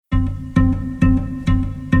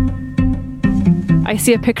I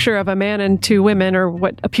see a picture of a man and two women, or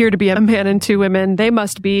what appear to be a man and two women, they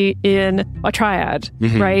must be in a triad,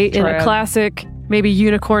 right? In a classic, maybe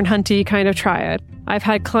unicorn hunty kind of triad. I've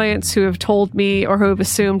had clients who have told me or who have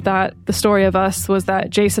assumed that the story of us was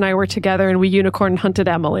that Jace and I were together and we unicorn hunted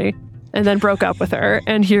Emily and then broke up with her.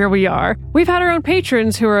 And here we are. We've had our own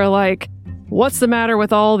patrons who are like, what's the matter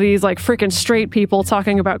with all these like freaking straight people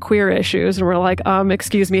talking about queer issues? And we're like,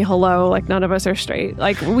 excuse me, hello, like none of us are straight.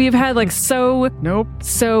 Like we've had like so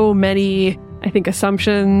many, I think,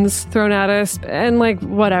 assumptions thrown at us, and like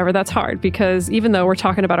whatever, that's hard because even though we're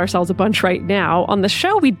talking about ourselves a bunch right now, on the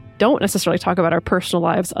show we don't necessarily talk about our personal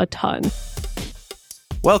lives a ton.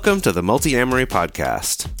 Welcome to the Multi-Amory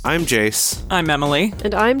Podcast. I'm Jace. I'm Emily.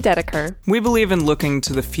 And I'm Dedeker. We believe in looking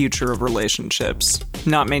to the future of relationships,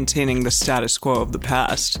 not maintaining the status quo of the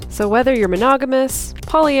past. So whether you're monogamous,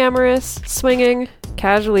 polyamorous, swinging,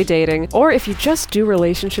 casually dating, or if you just do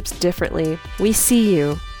relationships differently, we see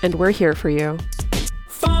you and we're here for you.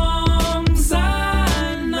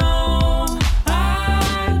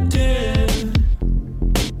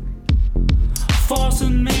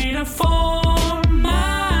 Forcing me to form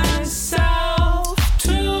myself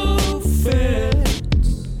to fit.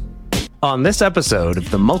 On this episode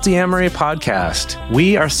of the Multi-Amory Podcast,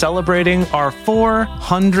 we are celebrating our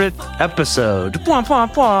 400th episode. Bwah,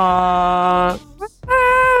 bwah, bwah.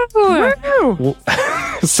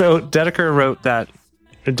 So Dedeker wrote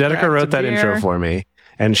that intro for me,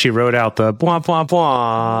 and she wrote out the bwah, bwah,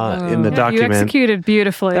 bwah in the document. You executed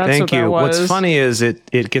beautifully. Thank you. What's funny is it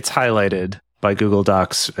gets highlighted by Google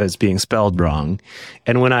Docs as being spelled wrong.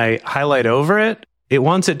 And when I highlight over it, it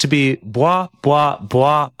wants it to be bwah, bwah,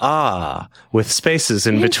 bwah, ah, with spaces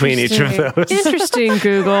in between each of those. Interesting,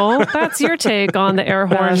 Google. That's your take on the air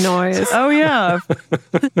horn noise. Oh, yeah.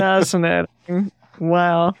 Fascinating.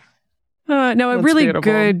 Wow. No, a That's really beautiful.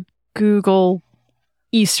 good Google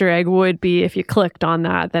Easter egg would be if you clicked on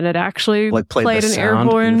that, then it actually Like played played the an air sound?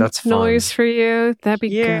 horn That's fun. noise for you. That'd be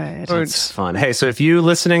Yeah. good. It's fun. Hey, so if you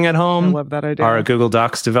listening at I home love that idea. are a Google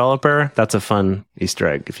Docs developer, that's a fun Easter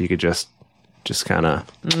egg. If you could just kind of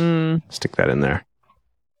stick that in there.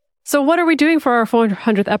 So what are we doing for our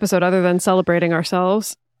 400th episode other than celebrating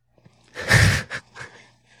ourselves?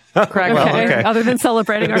 Okay. Other than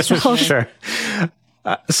celebrating ourselves. Sure.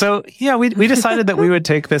 So yeah, we decided that we would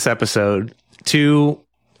take this episode to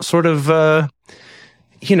sort of,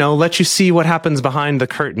 let you see what happens behind the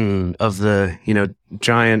curtain of the,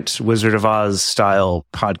 giant Wizard of Oz style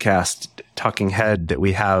podcast talking head that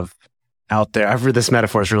we have out there. This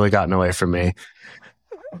metaphor's really gotten away from me.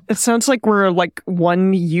 It sounds like we're like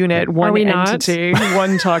one unit, one we not? entity,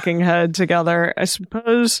 one talking head together. I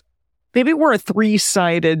suppose maybe we're a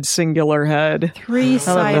three-sided singular head.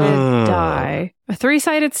 Three-sided die. A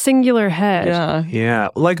three-sided singular head. Yeah. Yeah,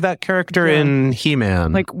 like that character in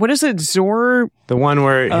He-Man. Like, what is it? Zor? the one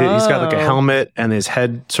where he's got like a Oh. helmet and his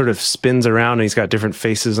head sort of spins around and he's got different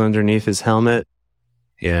faces underneath his helmet.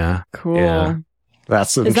 Yeah. Cool. Yeah.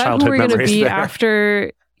 That's some Is that who childhood we're going to memories be there.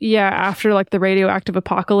 after? Yeah, after like the radioactive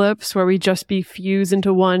apocalypse, where we just be fused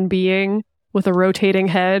into one being with a rotating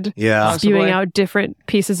head, Yeah. spewing Possibly. out different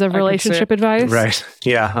pieces of I can see relationship it. advice. Right.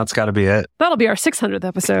 Yeah, that's got to be it. That'll be our 600th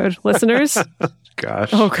episode, listeners. Gosh.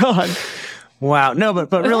 Oh, God. Wow. No,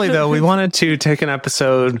 but really though, we wanted to take an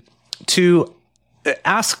episode to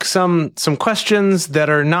ask some questions that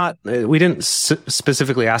are not, we didn't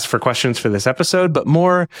specifically ask for questions for this episode, but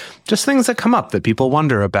more just things that come up that people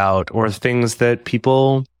wonder about, or things that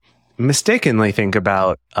people mistakenly think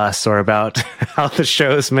about us or about how the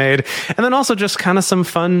show is made. And then also just kind of some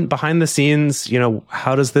fun behind the scenes,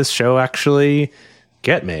 how does this show actually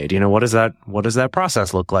get made? What does that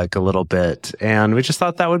process look like a little bit? And we just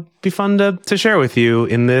thought that would be fun to share with you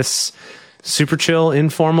in this super chill,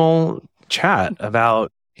 informal chat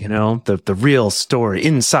about, the real story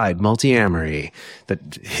inside Multi-Amory, the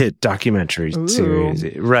hit documentary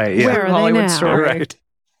series. Right. Yeah. Where are they Hollywood now? story. Right.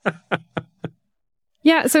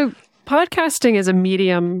 Yeah, so podcasting is a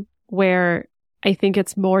medium where I think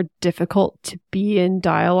it's more difficult to be in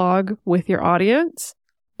dialogue with your audience.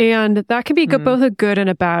 And that can be both a good and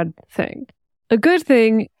a bad thing. A good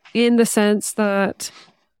thing in the sense that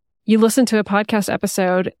you listen to a podcast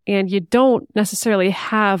episode and you don't necessarily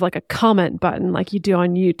have like a comment button like you do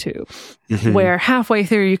on YouTube, where halfway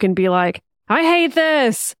through you can be like, I hate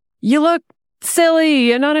this. You look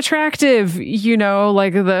silly and unattractive,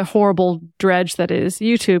 like the horrible dredge that is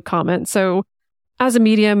YouTube comments. So as a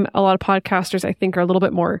medium, a lot of podcasters, I think, are a little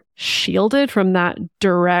bit more shielded from that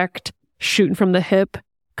direct shooting from the hip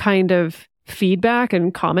kind of feedback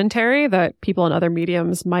and commentary that people in other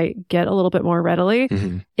mediums might get a little bit more readily.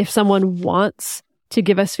 If someone wants to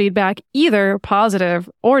give us feedback, either positive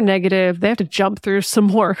or negative. They have to jump through some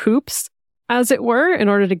more hoops, as it were, in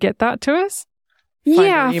order to get that to us.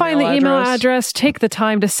 Find the email address. Take the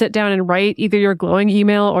time to sit down and write either your glowing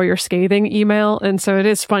email or your scathing email. And so it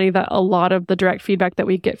is funny that a lot of the direct feedback that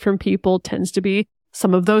we get from people tends to be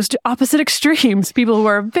some of those opposite extremes. People who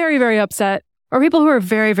are very, very upset or people who are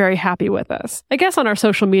very, very happy with us. I guess on our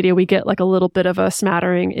social media, we get like a little bit of a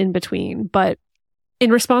smattering in between. But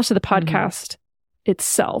in response to the podcast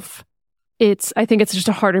itself, I think it's just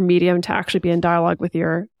a harder medium to actually be in dialogue with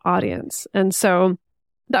your audience. And so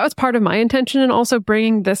that was part of my intention. And also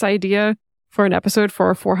bringing this idea for an episode, for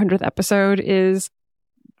our 400th episode, is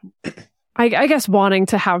I guess wanting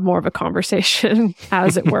to have more of a conversation,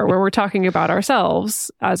 as it were, where we're talking about ourselves,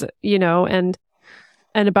 as you know, and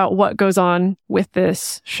about what goes on with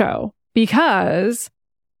this show. Because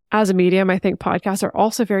as a medium, I think podcasts are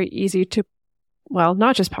also very easy to, well,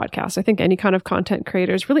 not just podcasts. I think any kind of content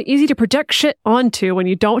creator is really easy to project shit onto when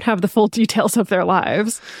you don't have the full details of their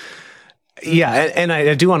lives. Yeah, and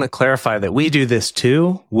I do want to clarify that we do this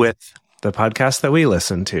too with the podcasts that we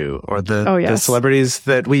listen to, or the celebrities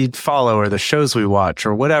that we follow, or the shows we watch,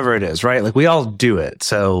 or whatever it is, right? Like, we all do it.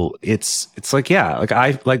 So it's like, yeah,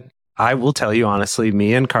 I will tell you honestly,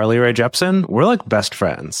 me and Carly Rae Jepsen, we're like best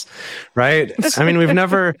friends, right? I mean, we've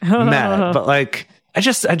never met, but like, I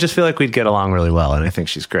just feel like we'd get along really well, and I think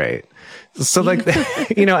she's great. So like,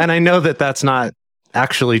 you know, and I know that that's not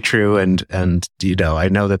actually true, and you know, I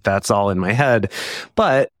know that that's all in my head,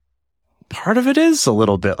 but part of it is a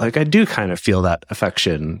little bit like, I do kind of feel that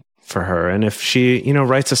affection for her. And if she, you know,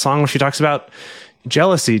 writes a song where she talks about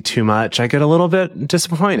jealousy too much, I get a little bit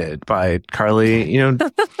disappointed by Carly. You know,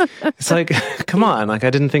 it's like, come on, like, I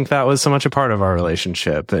didn't think that was so much a part of our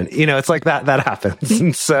relationship. And, you know, it's like that happens.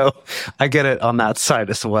 And so I get it on that side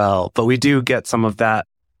as well. But we do get some of that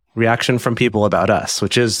reaction from people about us,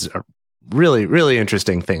 which is a really, really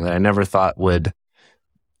interesting thing that I never thought would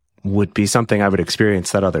be something I would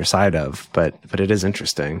experience that other side of, but it is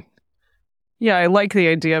interesting. Yeah, I like the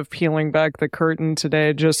idea of peeling back the curtain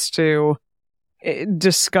today just to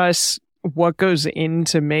discuss what goes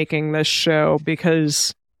into making this show,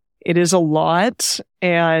 because it is a lot,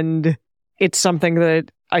 and it's something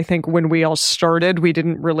that I think when we all started, we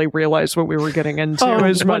didn't really realize what we were getting into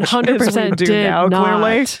as much 100% as we do now,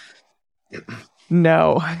 clearly.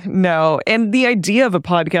 No. And the idea of a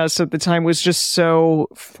podcast at the time was just so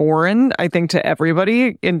foreign, I think, to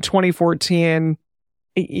everybody. In 2014,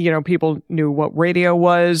 you know, people knew what radio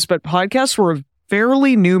was, but podcasts were a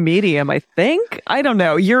fairly new medium, I think. I don't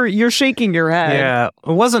know. You're shaking your head. Yeah,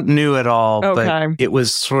 it wasn't new at all, but it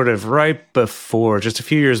was sort of right before, just a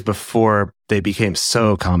few years before they became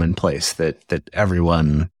so commonplace that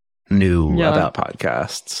everyone knew about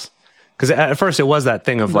podcasts. Because at first it was that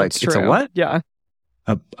thing of like, it's a what? Yeah.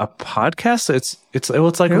 A podcast?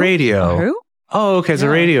 It's like radio. Who? Oh, okay, it's a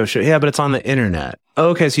radio show. Yeah, but it's on the internet.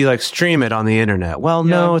 Okay, so you like stream it on the internet. Well,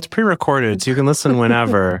 no, it's pre-recorded, so you can listen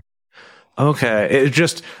whenever. Okay,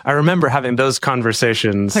 I remember having those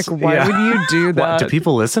conversations. Like, why would you do that? Do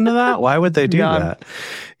people listen to that? Why would they do that?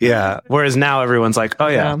 Yeah. Whereas now everyone's like, oh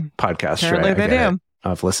yeah, podcast. Apparently they do.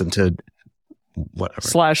 I've listened to whatever.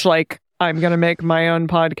 / like, I'm going to make my own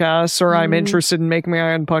podcast, or I'm interested in making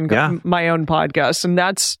my own podcast. And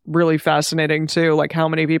that's really fascinating too. Like, how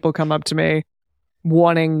many people come up to me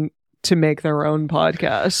wanting to make their own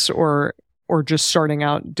podcasts, or just starting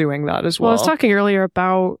out doing that as well. Well, I was talking earlier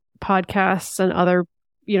about podcasts and other,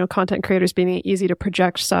 you know, content creators being easy to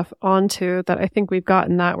project stuff onto, that I think we've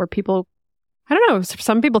gotten that where people, I don't know,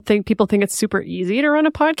 some people think it's super easy to run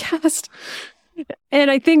a podcast.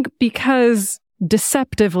 And I think because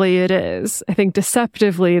deceptively it is. I think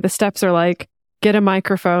deceptively the steps are like, get a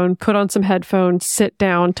microphone, put on some headphones, sit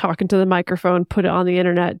down, talk into the microphone, put it on the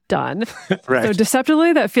internet, done. Right. So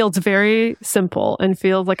deceptively that feels very simple and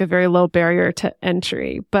feels like a very low barrier to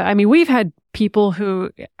entry. But I mean, we've had people who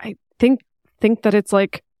I think that it's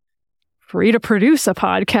like free to produce a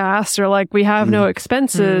podcast, or like we have no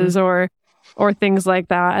expenses or things like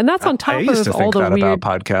that. And that's on top of all the weird... I used to think that about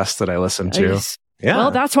podcasts that I listen to. Yeah.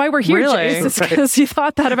 Well, that's why we're here, really? Chase. It's because you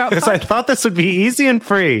thought that about Because I thought this would be easy and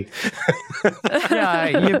free.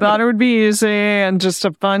 Yeah, you thought it would be easy and just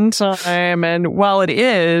a fun time. And while it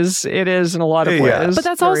is in a lot of ways. But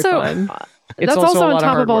that's also on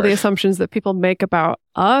top of all the assumptions that people make about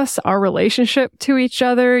us, our relationship to each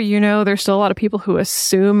other. You know, there's still a lot of people who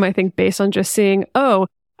assume, I think, based on just seeing, oh,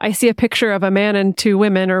 I see a picture of a man and two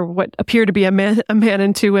women, or what appear to be a man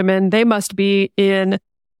and two women. They must be in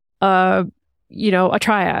a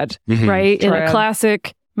triad, right? In a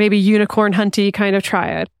classic, maybe unicorn hunty kind of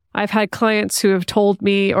triad. I've had clients who have told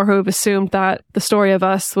me or who have assumed that the story of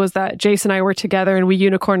us was that Jace and I were together and we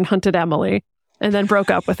unicorn hunted Emily and then broke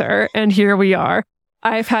up with her. And here we are.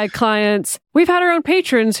 I've had clients, we've had our own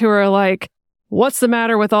patrons who are like, what's the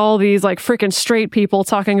matter with all these like freaking straight people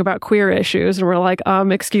talking about queer issues? And we're like,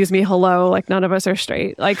 excuse me, hello. Like none of us are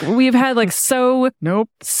straight. Like we've had like so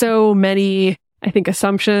many, I think,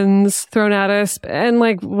 assumptions thrown at us, and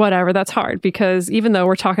like whatever, that's hard because even though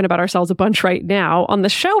we're talking about ourselves a bunch right now on the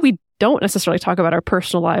show, we don't necessarily talk about our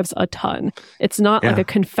personal lives a ton. It's not like a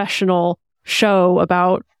confessional show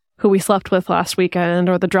about who we slept with last weekend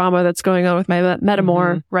or the drama that's going on with my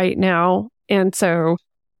metamor right now. And so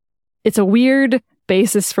it's a weird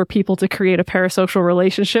basis for people to create a parasocial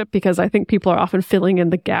relationship because I think people are often filling in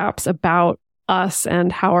the gaps about us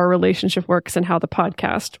and how our relationship works and how the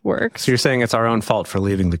podcast works. So you're saying it's our own fault for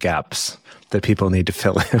leaving the gaps that people need to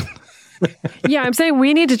fill in. Yeah, I'm saying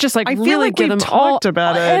we need to just like I really feel like give them talked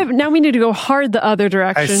about it. Now we need to go hard the other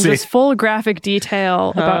direction, just full graphic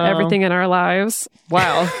detail about everything in our lives.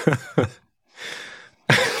 Wow.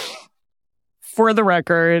 For the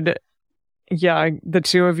record, yeah, the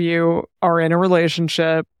two of you are in a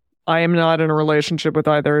relationship. I am not in a relationship with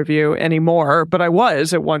either of you anymore, but I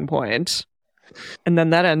was at one point. And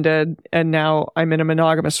then that ended, and now I'm in a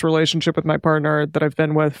monogamous relationship with my partner that I've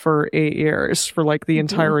been with for 8 years, for like the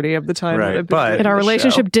entirety of the time. Right, that I've been but- doing And our the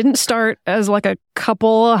relationship show. didn't start as like a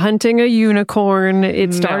couple hunting a unicorn.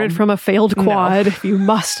 It started from a failed quad, if you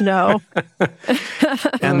must know.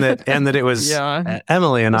 and that it was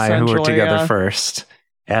Emily and I who were Essentially, together first,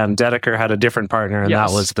 and Dedeker had a different partner, and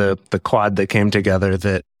that was the quad that came together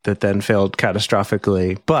that then failed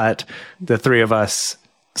catastrophically. But the three of us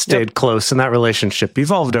stayed close, and that relationship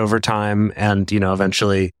evolved over time, and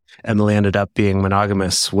eventually Emily ended up being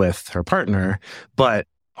monogamous with her partner, but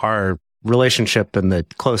our relationship and the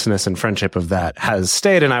closeness and friendship of that has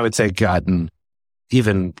stayed, and I would say gotten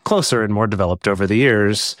even closer and more developed over the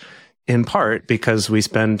years, in part because we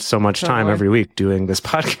spend so much time every week doing this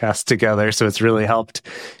podcast together. So it's really helped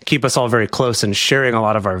keep us all very close and sharing a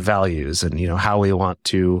lot of our values and, how we want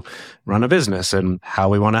to run a business and how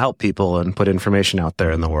we want to help people and put information out there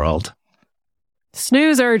in the world.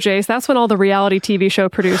 Snoozer, Jace. That's when all the reality TV show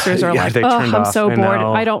producers are like, they "Oh, turned I'm off. so I bored.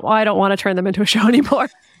 know. I don't want to turn them into a show anymore."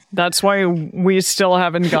 That's why we still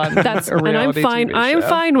haven't gotten a And I'm reality fine. TV I'm show.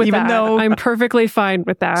 fine with Even that. though I'm perfectly fine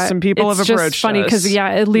with that. some people it's have just approached funny because us.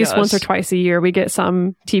 at least once or Yes. twice a year we get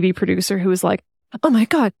some TV producer who is like, "Oh my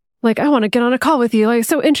god, like I want to get on a call with you. Like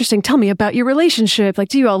so interesting. Tell me about your relationship. Like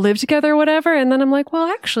do you all live together or whatever?" And then I'm like, "Well,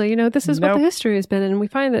 actually, this is what the history has been, and we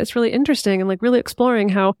find that it's really interesting and like really exploring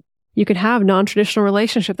how you can have non-traditional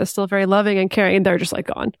relationship that's still very loving and caring." And they're just like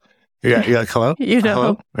gone. Yeah, you're like, hello?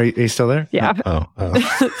 Hello? Are you still there? Yeah. Oh.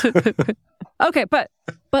 Okay, but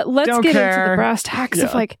let's Don't get into care. the brass tacks of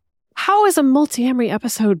Yeah. like, how is a multi-Emery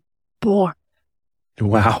episode born?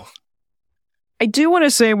 Wow. I do want to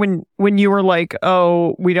say when you were like,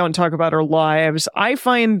 "Oh, we don't talk about our lives," I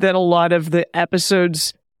find that a lot of the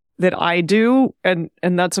episodes that I do, and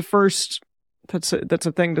that's a first, that's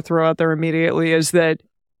a thing to throw out there immediately, is that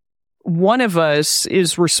one of us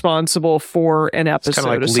is responsible for an It's episode,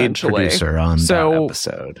 kind of like lead essentially. producer on that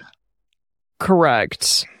episode.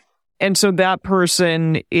 Correct. And so that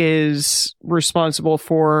person is responsible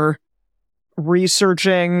for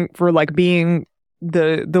researching, for like being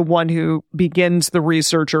the one who begins the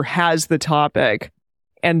research or has the topic.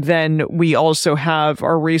 And then we also have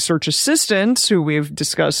our research assistants who we've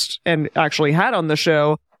discussed and actually had on the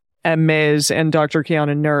show, and Miz and Dr.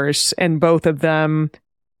 Kiana Nurse, and both of them,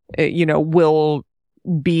 will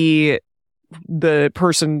be the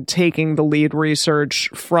person taking the lead research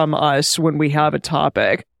from us when we have a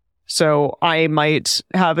topic. So I might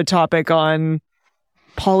have a topic on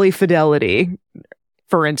polyfidelity,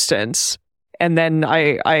 for instance, and then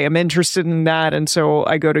I am interested in that. And so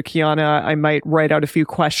I go to Kiana, I might write out a few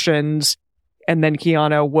questions, and then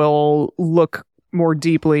Kiana will look more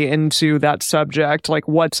deeply into that subject, like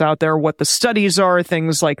what's out there, what the studies are,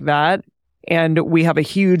 things like that. And we have a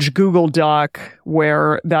huge Google Doc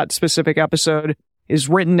where that specific episode is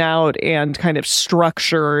written out and kind of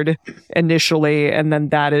structured initially. And then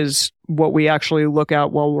that is what we actually look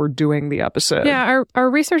at while we're doing the episode. Yeah, our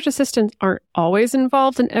research assistants aren't always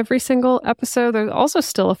involved in every single episode. There's also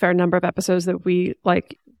still a fair number of episodes that we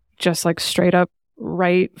just straight up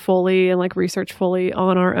write fully and research fully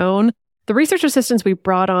on our own. The research assistants we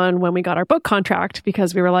brought on when we got our book contract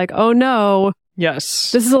because we were like, oh no,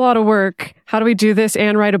 yes, this is a lot of work. How do we do this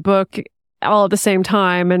and write a book all at the same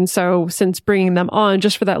time? And so since bringing them on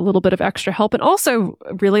just for that little bit of extra help and also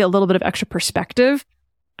really a little bit of extra perspective,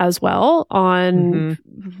 as well on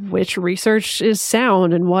which research is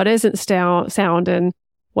sound and what isn't sound and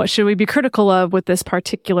what should we be critical of with this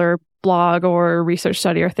particular blog or research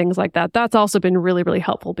study or things like that. That's also been really, really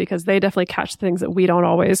helpful because they definitely catch things that we don't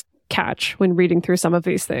always catch when reading through some of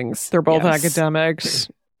these things. They're both academics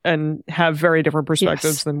and have very different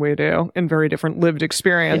perspectives than we do and very different lived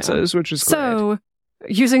experiences, which is great. So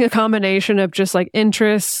using a combination of just like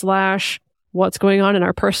interests / what's going on in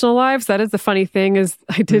our personal lives. That is the funny thing is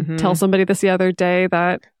I did tell somebody this the other day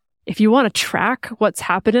that if you want to track what's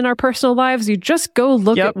happened in our personal lives, you just go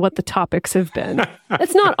look at what the topics have been.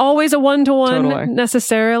 It's not always a one-to-one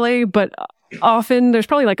necessarily, but often there's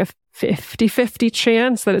probably like a 50-50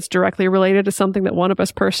 chance that it's directly related to something that one of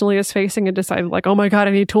us personally is facing and decided like, oh my God,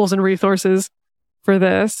 I need tools and resources for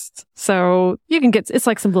this. So you can it's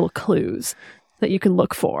like some little clues that you can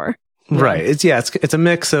look for. Right. It's a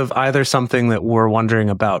mix of either something that we're wondering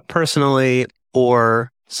about personally,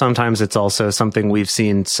 or sometimes it's also something we've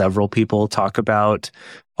seen several people talk about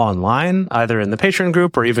online, either in the Patreon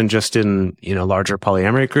group or even just in, larger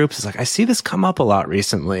polyamory groups. It's like, I see this come up a lot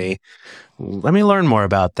recently. Let me learn more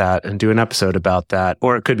about that and do an episode about that.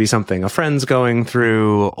 Or it could be something a friend's going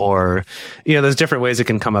through, or, there's different ways it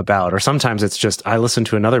can come about. Or sometimes it's just, I listened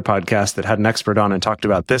to another podcast that had an expert on and talked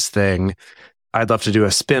about this thing. I'd love to do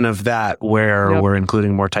a spin of that where we're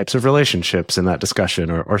including more types of relationships in that discussion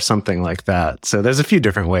or something like that. So there's a few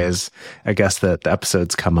different ways, I guess, that the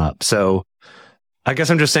episodes come up. So I guess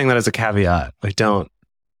I'm just saying that as a caveat. Like, don't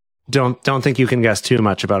think you can guess too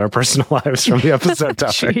much about our personal lives from the episode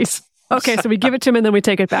topics. Okay, so we give it to him and then we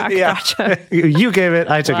take it back. Yeah. Gotcha. You gave it,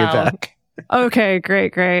 I took it back. Okay,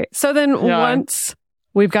 great. So then once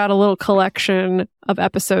we've got a little collection of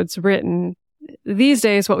episodes written, these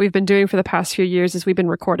days, what we've been doing for the past few years is we've been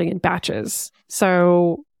recording in batches.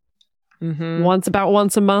 So once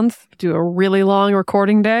a month, do a really long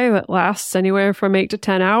recording day that lasts anywhere from 8 to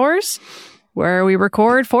 10 hours, where we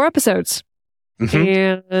record 4 episodes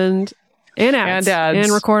and ads,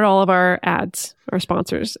 and record all of our ads, our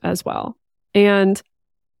sponsors as well. And,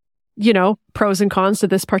 pros and cons to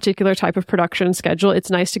this particular type of production schedule.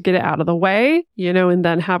 It's nice to get it out of the way, and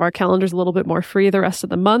then have our calendars a little bit more free the rest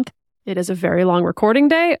of the month. It is a very long recording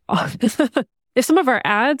day. If some of our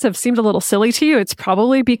ads have seemed a little silly to you, it's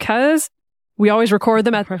probably because we always record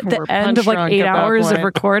them at the end of like 8 hours of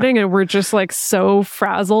recording, and we're just like so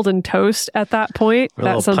frazzled and toast at that point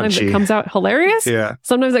that sometimes it comes out hilarious. Yeah.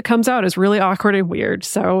 Sometimes it comes out as really awkward and weird.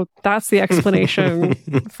 So that's the explanation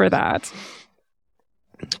for that.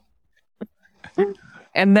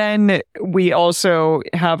 And then we also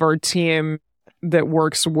have our team that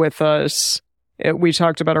works with us. We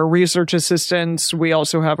talked about our research assistants. We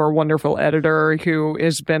also have our wonderful editor who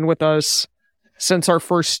has been with us since our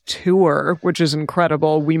first tour, which is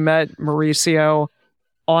incredible. We met Mauricio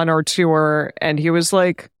on our tour and he was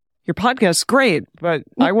like, your podcast's great, but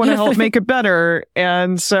I want to help make it better.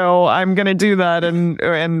 And so I'm going to do that.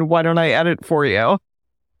 And why don't I edit for you?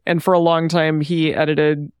 And for a long time, he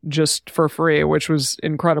edited just for free, which was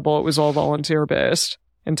incredible. It was all volunteer based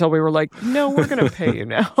until we were like, no, we're going to pay you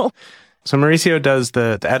now. So Mauricio does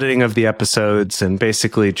the editing of the episodes and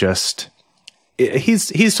basically just,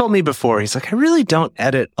 he's told me before, he's like, I really don't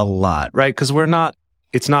edit a lot, right? Because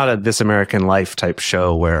it's not a This American Life type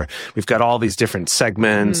show where we've got all these different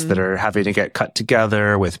segments that are having to get cut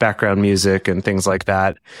together with background music and things like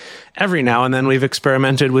that. Every now and then we've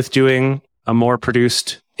experimented with doing a more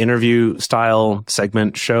produced interview style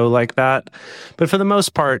segment show like that. But for the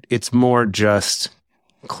most part, it's more just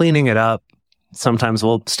cleaning it up. Sometimes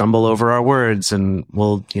we'll stumble over our words and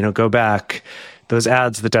we'll, go back. Those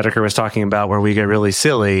ads that Dedeker was talking about where we get really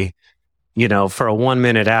silly, for a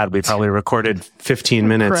 1-minute ad, we probably recorded 15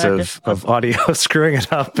 minutes of audio screwing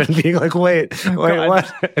it up and being like, wait, what?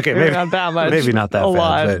 Okay, maybe not that much. Maybe not that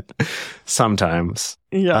bad, but sometimes.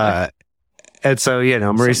 Yeah. And so,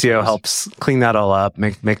 Mauricio helps clean that all up,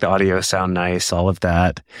 make the audio sound nice, all of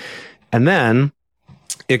that. And then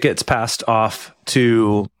it gets passed off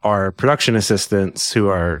to our production assistants, who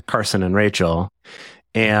are Carson and Rachel.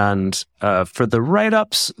 And for the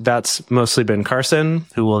write-ups, that's mostly been Carson,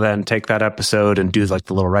 who will then take that episode and do like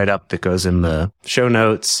the little write-up that goes in the show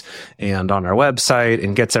notes and on our website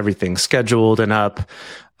and gets everything scheduled and up.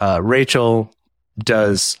 Rachel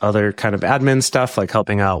does other kind of admin stuff, like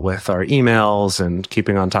helping out with our emails and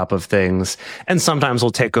keeping on top of things. And sometimes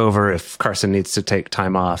we'll take over if Carson needs to take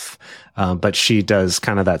time off. But she does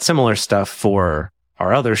kind of that similar stuff for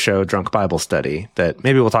our other show, Drunk Bible Study, that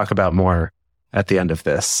maybe we'll talk about more at the end of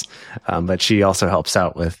this. But she also helps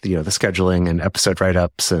out with, the scheduling and episode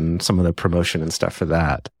write-ups and some of the promotion and stuff for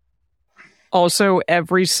that. Also,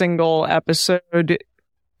 every single episode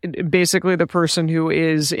basically the person who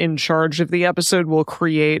is in charge of the episode will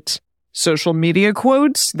create social media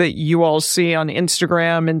quotes that you all see on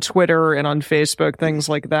Instagram and Twitter and on Facebook, things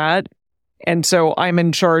like that. And so I'm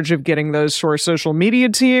in charge of getting those to our social media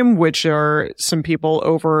team, which are some people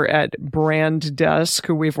over at Brand Desk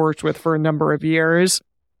who we've worked with for a number of years.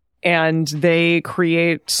 And they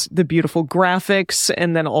create the beautiful graphics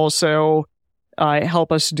and then also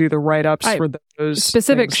help us do the write-ups for those.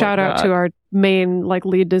 Specific shout out to our main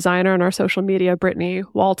lead designer on our social media, Brittany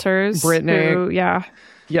Walters. Brittany.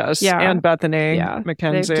 Yes. Yeah. And Bethany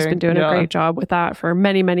McKenzie. They've just been doing a great job with that for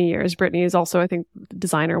many, many years. Brittany is also, I think, the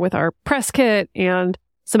designer with our press kit and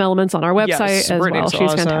some elements on our website as well. She's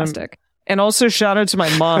awesome. Fantastic. And also shout out to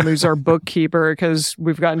my mom, who's our bookkeeper, because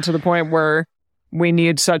we've gotten to the point where we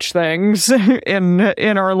need such things in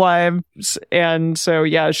our lives. And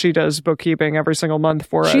so, she does bookkeeping every single month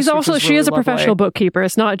for us. She is a professional bookkeeper.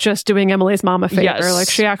 It's not just doing Emily's mom a favor. Yes.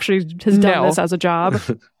 She actually has done this as a job.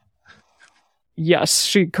 Yes,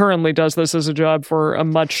 she currently does this as a job for a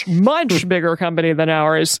much, much bigger company than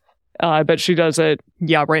ours. But she does it,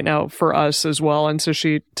 right now for us as well. And so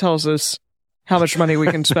she tells us how much money we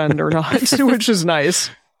can spend or not, which is nice.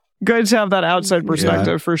 Good to have that outside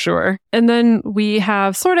perspective for sure. And then we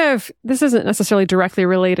have this isn't necessarily directly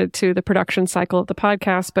related to the production cycle of the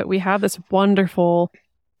podcast, but we have this wonderful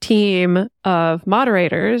team of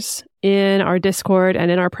moderators in our Discord and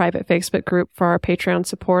in our private Facebook group for our Patreon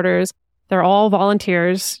supporters. They're all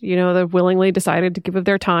volunteers, they've willingly decided to give of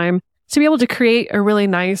their time to be able to create a really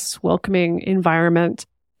nice, welcoming environment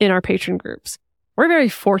in our patron groups. We're very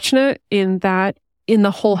fortunate in that in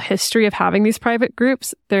the whole history of having these private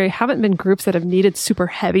groups, there haven't been groups that have needed super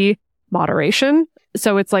heavy moderation.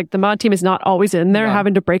 So it's like the mod team is not always in there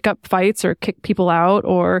having to break up fights or kick people out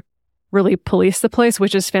or really police the place,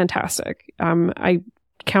 which is fantastic. I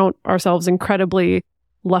count ourselves incredibly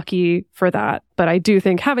lucky for that. But I do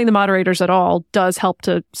think having the moderators at all does help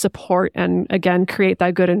to support and, again, create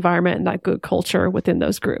that good environment and that good culture within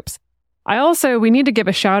those groups. We need to give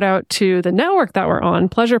a shout out to the network that we're on,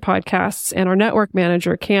 Pleasure Podcasts, and our network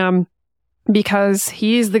manager, Cam, because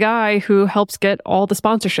he's the guy who helps get all the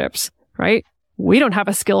sponsorships, right? We don't have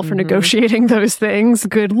a skill for negotiating those things,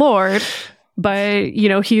 good Lord. But,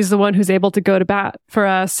 he's the one who's able to go to bat for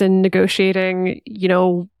us in negotiating,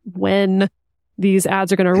 when these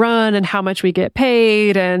ads are going to run and how much we get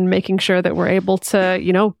paid and making sure that we're able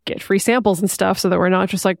to, get free samples and stuff so that we're not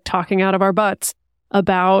just talking out of our butts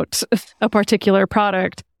about a particular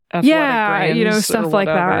product. Stuff like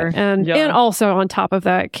that. And also on top of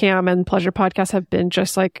that, Cam and Pleasure Podcast have been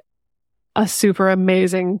just a super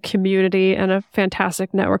amazing community and a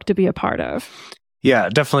fantastic network to be a part of. Yeah,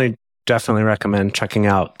 definitely recommend checking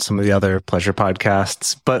out some of the other Pleasure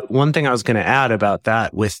podcasts. But one thing I was going to add about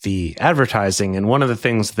that with the advertising, and one of the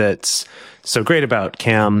things that's so great about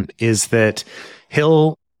Cam is that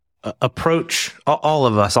he'll approach all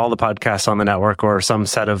of us, all the podcasts on the network or some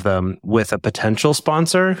set of them, with a potential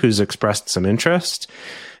sponsor who's expressed some interest.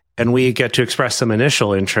 And we get to express some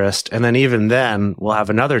initial interest. And then even then, we'll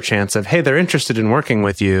have another chance of, hey, they're interested in working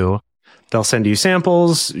with you. They'll send you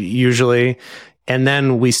samples, usually. And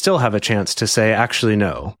then we still have a chance to say, actually,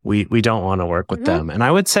 no, we don't want to work with them. And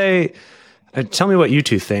I would say, tell me what you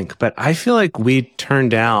two think, but I feel like we turn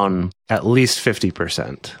down at least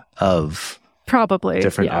 50% of probably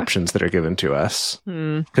different options that are given to us.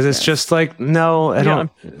 Because it's just no, I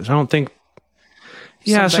don't think,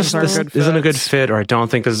 it's just, this isn't a good fit, or I don't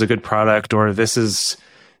think this is a good product, or this is,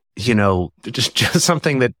 just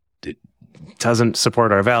something that doesn't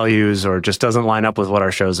support our values or just doesn't line up with what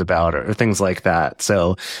our show's about or things like that.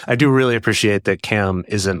 So I do really appreciate that Cam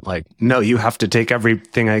isn't no, you have to take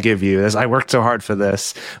everything I give you. I worked so hard for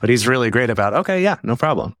this, but he's really great about, okay, yeah, no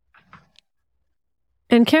problem.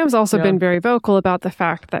 And Cam's also been very vocal about the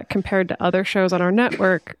fact that compared to other shows on our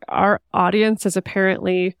network, our audience is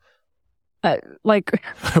apparently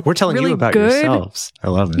we're telling really you about good. Yourselves. I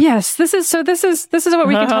love it. Yes, this is what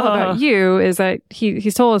we can tell about you is that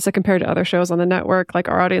he's told us that compared to other shows on the network,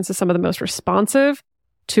 our audience is some of the most responsive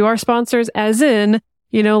to our sponsors, as in,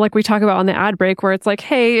 we talk about on the ad break where it's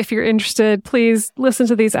hey, if you're interested, please listen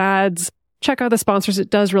to these ads, check out the sponsors. It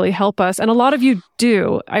does really help us. And a lot of you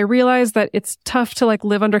do. I realize that it's tough to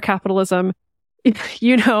live under capitalism, and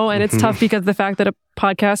it's tough because of the fact that a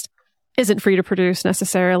podcast isn't free to produce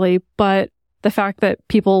necessarily, but the fact that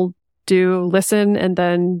people do listen and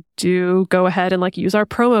then do go ahead and use our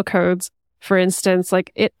promo codes, for instance,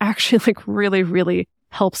 it actually really, really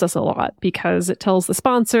helps us a lot because it tells the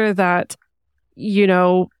sponsor that,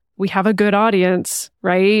 we have a good audience,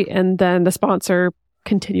 right? And then the sponsor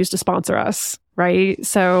continues to sponsor us, right?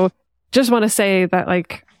 So just want to say that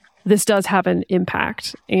this does have an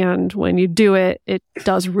impact. And when you do it, it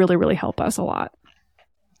does really, really help us a lot.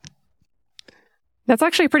 That's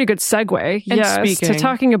actually a pretty good segue, to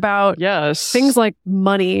talking about things like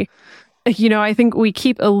money. You know, I think we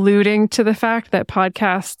keep alluding to the fact that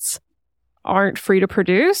podcasts aren't free to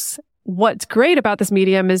produce. What's great about this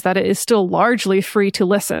medium is that it is still largely free to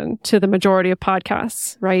listen to the majority of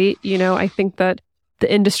podcasts, right? You know, I think that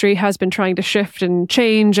the industry has been trying to shift and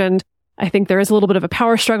change, and I think there is a little bit of a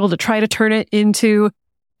power struggle to try to turn it into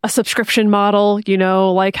a subscription model, you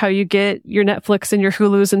know, like how you get your Netflix and your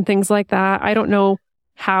Hulus and things like that. I don't know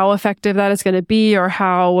how effective that is going to be or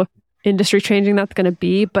how industry changing that's going to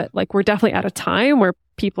be, but like we're definitely at a time where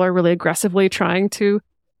people are really aggressively trying to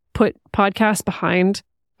put podcasts behind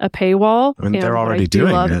a paywall. And they're already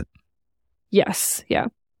doing it. Yes. Yeah.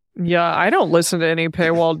 Yeah. I don't listen to any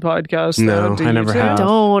paywalled podcasts. No, I never have.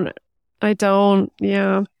 I don't.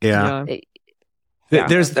 Yeah. Yeah.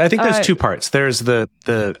 I think there's two parts. There's the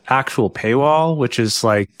actual paywall, which is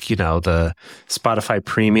like, you know, the Spotify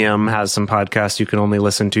Premium has some podcasts you can only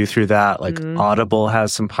listen to through that. Like Audible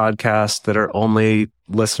has some podcasts that are only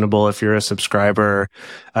listenable if you're a subscriber.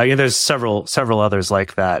 There's several others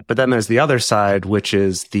like that. But then there's the other side, which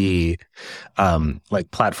is the like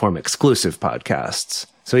platform exclusive podcasts.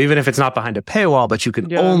 So even if it's not behind a paywall, but you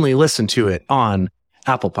can only listen to it on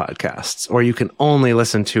Apple Podcasts, or you can only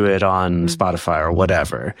listen to it on Spotify or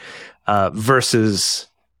whatever, versus,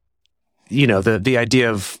 you know, the idea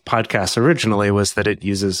of podcasts originally was that it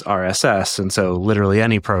uses RSS. And so literally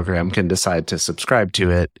any program can decide to subscribe to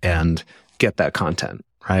it and get that content,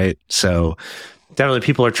 right? So definitely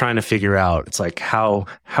people are trying to figure out, it's like, how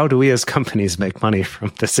do we as companies make money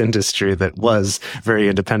from this industry that was very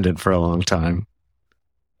independent for a long time?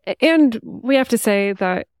 And we have to say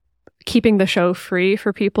that keeping the show free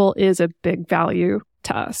for people is a big value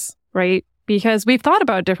to us, right? Because we've thought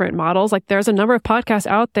about different models. Like there's a number of podcasts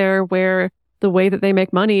out there where the way that they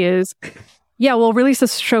make money is, we'll release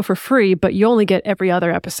this show for free, but you only get every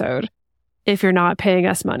other episode if you're not paying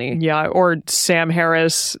us money. Yeah, or Sam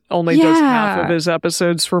Harris only does half of his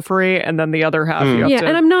episodes for free, and then the other half you have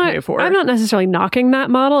to pay for. I'm not necessarily knocking that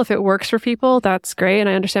model. If it works for people, that's great, and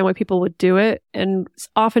I understand why people would do it. And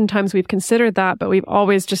oftentimes we've considered that, but we've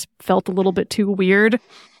always just felt a little bit too weird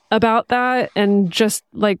about that. And just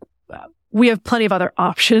like, we have plenty of other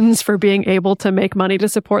options for being able to make money to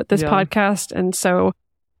support this podcast. And so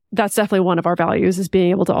that's definitely one of our values, is being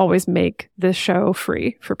able to always make this show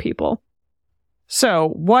free for people. So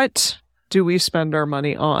what do we spend our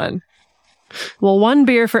money on? Well, one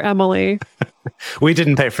beer for Emily. We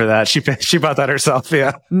didn't pay for that. She bought that herself.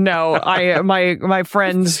 Yeah. No, my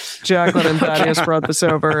friends Jacqueline and Thaddeus brought this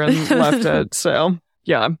over and left it. So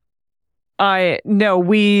yeah, all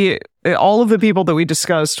of the people that we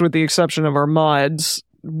discussed, with the exception of our mods,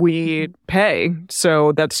 we pay.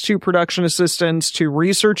 So that's 2 production assistants, 2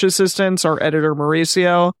 research assistants, our editor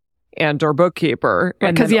Mauricio, and our bookkeeper.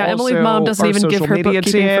 Because Emily's mom doesn't even give her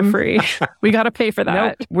bookkeeping for free. We got to pay for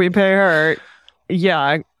that. Nope, we pay her.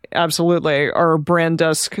 Yeah, absolutely. Our brand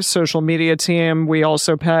desk social media team, we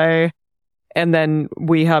also pay. And then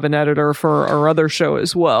we have an editor for our other show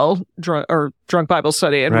as well, Drunk Bible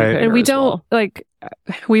Study. And we don't,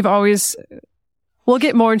 we'll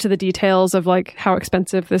get more into the details of like how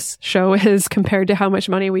expensive this show is compared to how much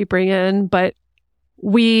money we bring in. But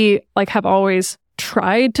we have always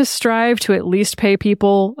tried to strive to at least pay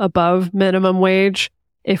people above minimum wage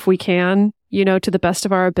if we can, to the best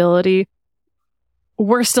of our ability.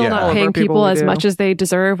 We're still not paying people as much as they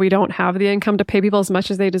deserve. We don't have the income to pay people as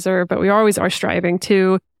much as they deserve, but we always are striving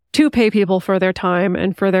to pay people for their time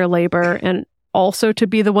and for their labor, and also to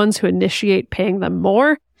be the ones who initiate paying them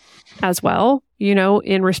more as well,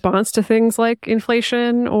 in response to things like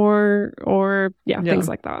inflation or things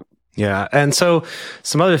like that. Yeah. And so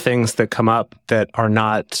some other things that come up that are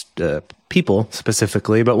not people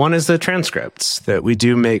specifically, but one is the transcripts, that we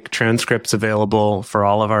do make transcripts available for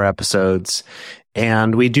all of our episodes.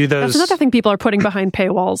 And we do those. That's another thing people are putting behind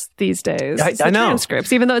paywalls these days. I know.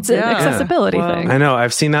 Transcripts, even though it's an accessibility thing. I know.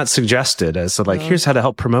 I've seen that suggested as here's how to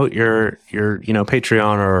help promote your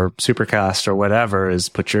Patreon or Supercast or whatever, is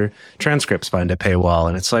put your transcripts behind a paywall.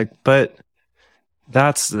 And it's like, but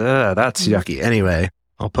that's yucky. Anyway,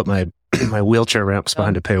 I'll put my wheelchair ramps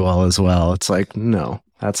behind a paywall as well. It's like, no,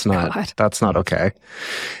 that's not okay.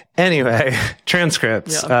 Anyway,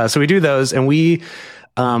 transcripts. So we do those, and we,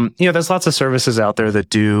 there's lots of services out there that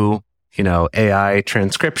do AI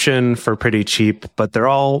transcription for pretty cheap, but they're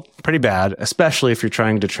all pretty bad, especially if you're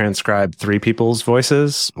trying to transcribe 3 people's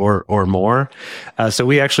voices or more. So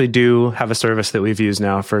we actually do have a service that we've used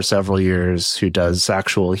now for several years who does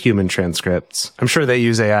actual human transcripts. I'm sure they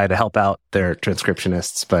use AI to help out their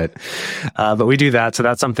transcriptionists, but we do that. So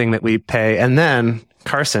that's something that we pay. And then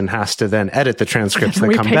Carson has to then edit the transcripts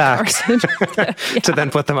that come back to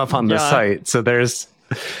then put them up on the site. So there's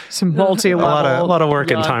some multi-level, a lot of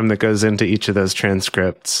work and time that goes into each of those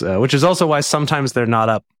transcripts, which is also why sometimes they're not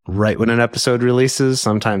up right when an episode releases.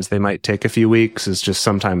 Sometimes they might take a few weeks. It's just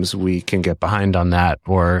sometimes we can get behind on that,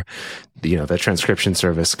 or the transcription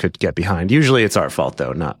service could get behind. Usually it's our fault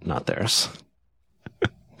though, not theirs.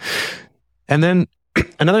 And then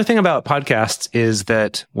another thing about podcasts is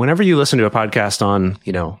that whenever you listen to a podcast on,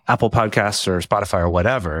 Apple Podcasts or Spotify or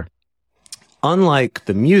whatever, unlike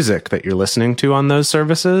the music that you're listening to on those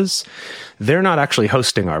services, they're not actually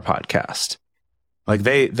hosting our podcast. Like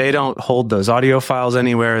they don't hold those audio files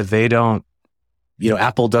anywhere. They don't,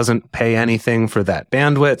 Apple doesn't pay anything for that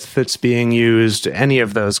bandwidth that's being used, any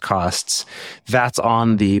of those costs. That's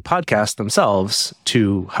on the podcast themselves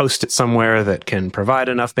to host it somewhere that can provide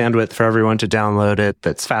enough bandwidth for everyone to download it,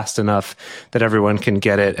 that's fast enough that everyone can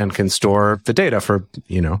get it and can store the data for,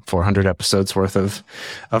 400 episodes worth of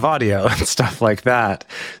audio and stuff like that.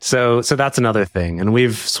 So that's another thing. And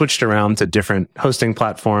we've switched around to different hosting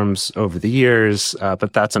platforms over the years,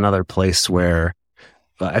 but that's another place where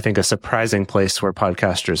I think a surprising place where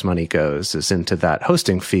podcasters' money goes is into that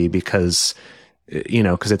hosting fee because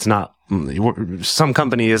it's not, some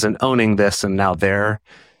company isn't owning this and now they're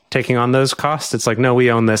taking on those costs. It's like, no,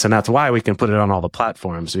 we own this and that's why we can put it on all the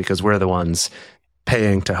platforms because we're the ones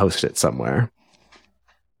paying to host it somewhere.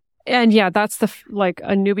 And yeah, that's a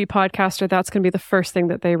newbie podcaster, that's going to be the first thing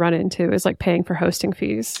that they run into is like paying for hosting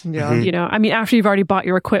fees. Yeah. Mm-hmm. After you've already bought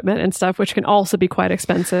your equipment and stuff, which can also be quite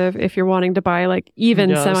expensive if you're wanting to buy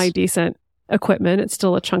even semi-decent equipment, it's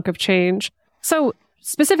still a chunk of change. So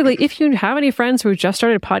specifically, if you have any friends who just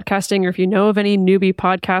started podcasting or if you know of any newbie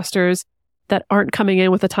podcasters that aren't coming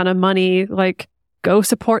in with a ton of money, go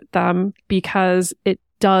support them because it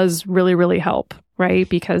does really, really help, right?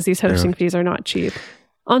 Because these hosting fees are not cheap.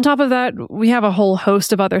 On top of that, we have a whole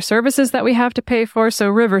host of other services that we have to pay for. So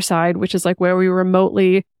Riverside, which is where we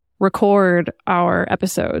remotely record our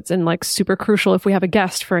episodes and super crucial if we have a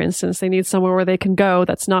guest, for instance, they need somewhere where they can go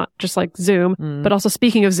that's not just Zoom. But also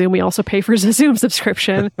speaking of Zoom, we also pay for a Zoom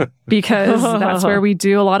subscription because that's where we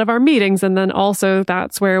do a lot of our meetings. And then also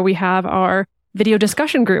that's where we have our video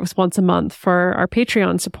discussion groups once a month for our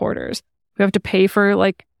Patreon supporters. We have to pay for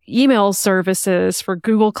email services, for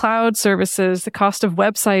Google Cloud services, the cost of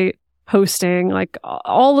website hosting,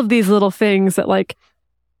 all of these little things that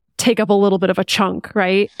take up a little bit of a chunk,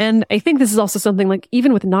 right? And I think this is also something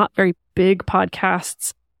even with not very big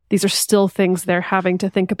podcasts, these are still things they're having to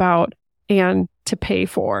think about and to pay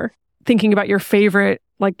for. Thinking about your favorite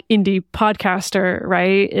indie podcaster,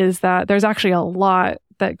 right? Is that there's actually a lot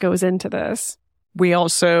that goes into this. We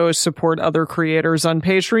also support other creators on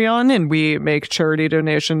Patreon, and we make charity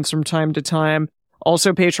donations from time to time.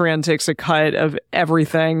 Also, Patreon takes a cut of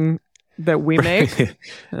everything that we make.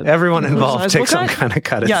 Everyone involved takes some kind of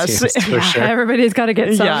cut. Yes, for sure. Everybody's got to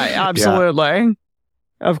get some. Yeah, absolutely. Yeah.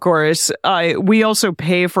 Of course. We also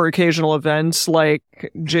pay for occasional events,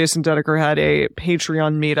 Jason Dedeker had a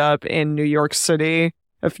Patreon meetup in New York City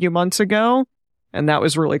a few months ago, and that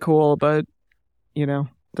was really cool, but,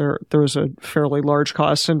 there was a fairly large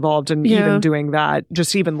cost involved in even doing that,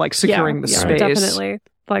 just even securing the space. Definitely.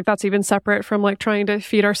 That's even separate from trying to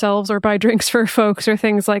feed ourselves or buy drinks for folks or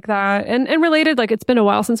things like that. And related, it's been a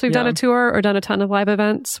while since we've done a tour or done a ton of live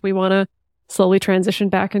events. We want to slowly transition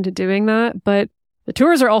back into doing that. But the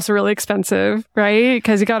tours are also really expensive, right?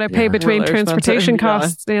 Because you got to pay between really transportation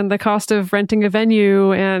costs and the cost of renting a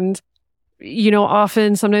venue and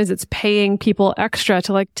often sometimes it's paying people extra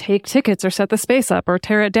to take tickets or set the space up or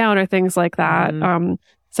tear it down or things like that.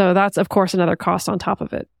 So that's, of course, another cost on top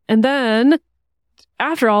of it. And then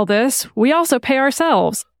after all this, we also pay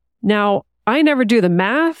ourselves. Now, I never do the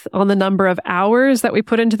math on the number of hours that we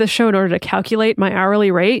put into the show in order to calculate my hourly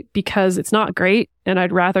rate because it's not great. And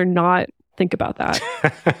I'd rather not think about that,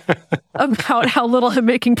 about how little I'm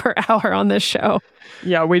making per hour on this show.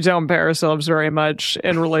 Yeah, we don't pay ourselves very much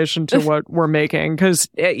in relation to what we're making because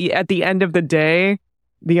at the end of the day,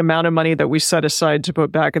 the amount of money that we set aside to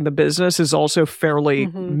put back in the business is also fairly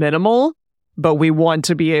minimal, but we want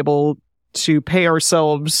to be able to pay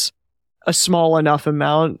ourselves a small enough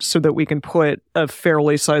amount so that we can put a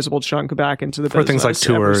fairly sizable chunk back into the business. For things like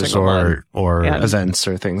tours or events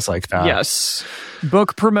or things like that. Yes.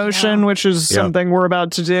 Book promotion, which is something we're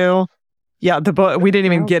about to do. Yeah, the book. We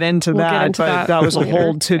didn't even get into that, but that was a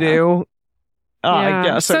whole to-do. I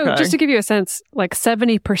guess. So just to give you a sense, like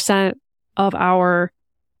 70% of our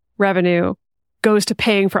revenue goes to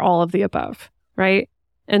paying for all of the above, right?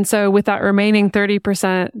 And so with that remaining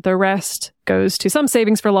 30%, the rest goes to some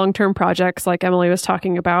savings for long-term projects like Emily was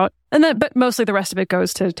talking about. And then, but mostly the rest of it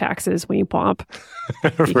goes to taxes, womp womp.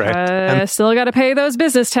 Right. Still got to pay those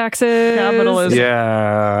business taxes. Capitalism.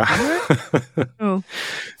 Yeah.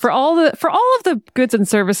 For all of the goods and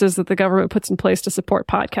services that the government puts in place to support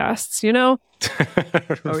podcasts, you know?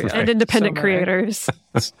 And independent creators.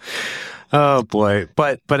 Oh boy.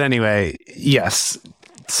 But anyway, yes.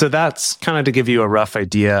 So that's kind of to give you a rough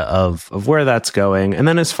idea of where that's going. And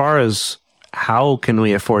then as far as how can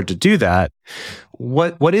we afford to do that,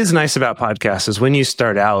 what is nice about podcasts is when you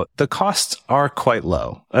start out, the costs are quite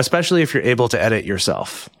low, especially if you're able to edit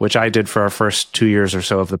yourself, which I did for our first 2 years or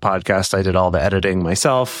so of the podcast. I did all the editing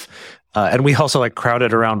myself. And we also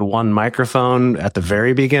crowded around one microphone at the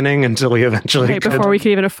very beginning until we eventually before we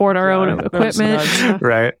could even afford our own equipment.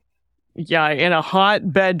 Right. Yeah, in a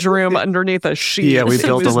hot bedroom underneath a sheet. Yeah, we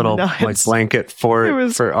built a little blanket for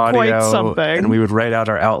audio, quite something. And we would write out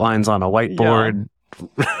our outlines on a whiteboard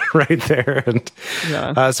right there. And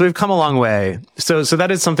so we've come a long way. So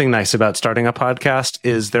that is something nice about starting a podcast.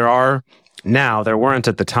 Is there weren't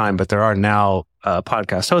at the time, but there are now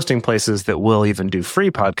podcast hosting places that will even do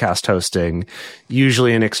free podcast hosting,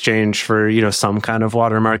 usually in exchange for, some kind of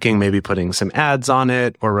watermarking, maybe putting some ads on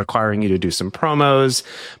it or requiring you to do some promos.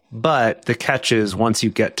 But the catch is once you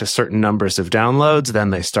get to certain numbers of downloads, then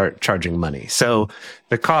they start charging money. So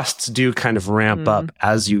the costs do kind of ramp up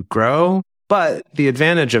as you grow. But the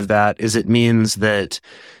advantage of that is it means that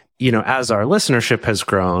as our listenership has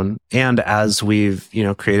grown and as we've,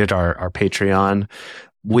 created our Patreon,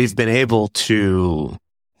 we've been able to,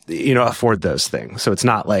 afford those things. So it's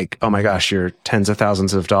not like, oh my gosh, you're tens of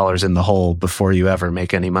thousands of dollars in the hole before you ever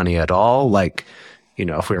make any money at all. Like,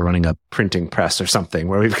 if we were running a printing press or something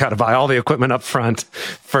where we've got to buy all the equipment up front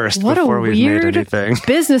first before we've made anything.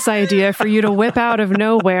 Business idea for you to whip out of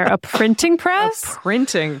nowhere. A printing press? A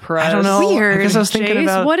printing press. I don't know. Weird. I guess I was thinking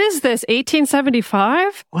about... What is this,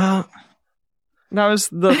 1875? Well... That was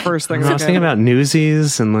the first thing. I was thinking about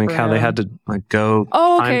Newsies and how they had to go.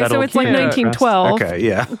 Oh, okay. So it's like 1912. Okay,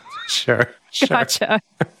 yeah, sure. Gotcha.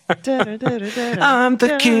 I'm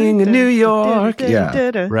the king of New York.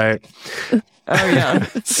 Yeah, right. Oh yeah.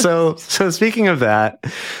 So speaking of that,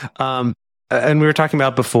 and we were talking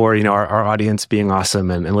about before, our audience being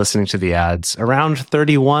awesome and listening to the ads. Around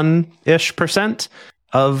 31%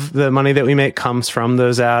 of the money that we make comes from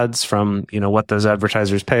those ads, from, what those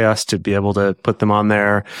advertisers pay us to be able to put them on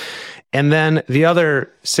there. And then the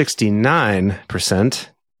other 69%,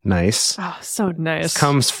 nice. Oh, so nice.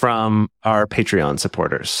 Comes from our Patreon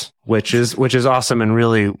supporters, which is awesome. And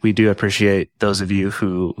really, we do appreciate those of you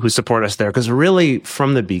who support us there. Because really,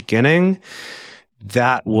 from the beginning,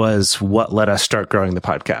 that was what let us start growing the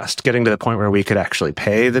podcast, getting to the point where we could actually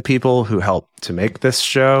pay the people who helped to make this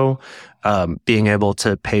show, being able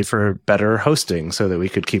to pay for better hosting so that we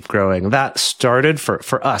could keep growing. That started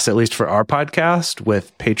for us, at least for our podcast,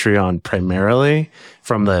 with Patreon primarily,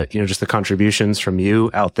 from the, just the contributions from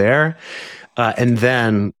you out there. And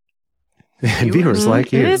then viewers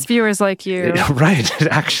like you. It is viewers like you. Right. It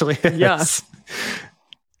actually is. Yes.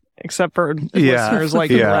 Except for listeners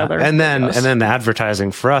like you, rather. And then the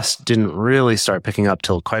advertising for us didn't really start picking up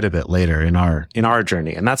till quite a bit later in our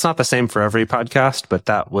journey. And that's not the same for every podcast, but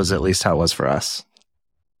that was at least how it was for us.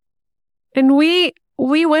 And we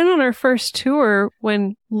went on our first tour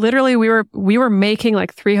when literally we were making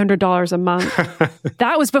like $300 a month.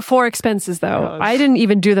 That was before expenses, though. Gosh. I didn't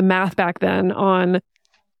even do the math back then on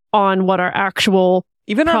what our actual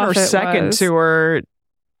even on our second tour.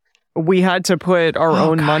 We had to put our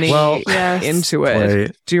own money into it.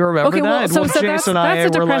 Right. Do you remember that? Well, so that's a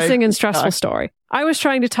depressing and stressful story. I was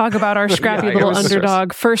trying to talk about our scrappy little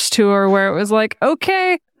underdog first tour where it was like,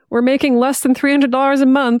 okay, we're making less than $300 a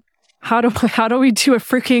month. How do we do a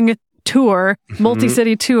freaking tour,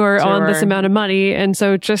 multi-city tour on this amount of money? And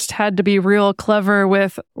so just had to be real clever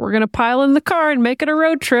with, we're going to pile in the car and make it a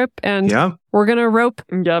road trip. And we're going to rope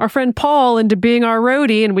our friend Paul into being our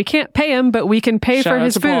roadie, and we can't pay him, but we can pay for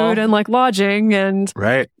his food and lodging and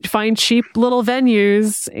find cheap little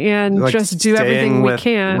venues and just do everything we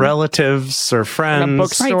can. Relatives or friends. In a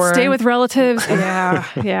bookstore. Right, stay with relatives.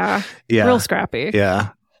 Yeah. Real scrappy. Yeah.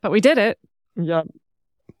 But we did it. Yep.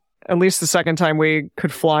 at least the second time we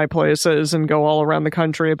could fly places and go all around the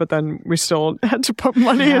country, but then we still had to put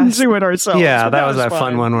money into it ourselves. Yeah, that was that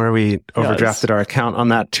fun one where we overdrafted our account on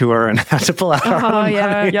that tour and had to pull out our own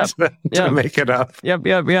money to make it up. Yep.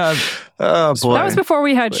 Oh, boy. That was before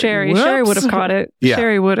we had Sherry. Whoops. Sherry would have caught it. Yeah.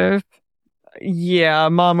 Sherry would have. Yeah,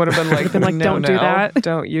 Mom would have been like, don't do that.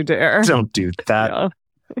 Don't you dare. Don't do that. Yeah.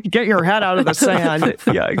 Get your head out of the sand.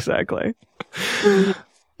 Yeah, exactly.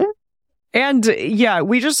 And yeah,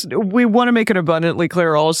 we want to make it abundantly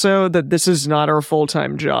clear also that this is not our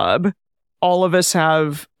full-time job. All of us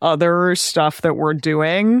have other stuff that we're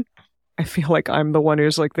doing. I feel like I'm the one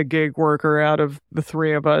who's like the gig worker out of the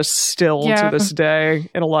three of us still to this day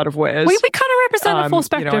in a lot of ways. We kind of represent a full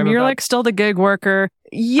spectrum. You're like still the gig worker.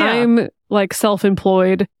 Yeah. I'm like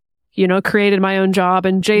self-employed, created my own job,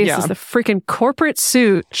 and Jace is the freaking corporate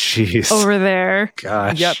suit over there.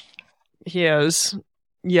 Gosh. Yep. He is.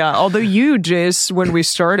 Yeah, although you, Jace, when we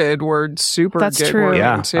started, were super gig working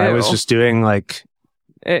Yeah, too. I was just doing like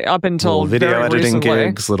up until video editing recently.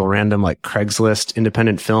 gigs, little random like Craigslist,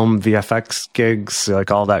 independent film, VFX gigs,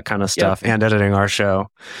 like all that kind of stuff, and editing our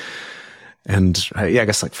show. And I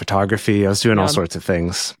guess like photography. I was doing all sorts of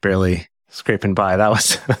things, barely scraping by. That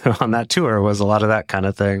was on that tour was a lot of that kind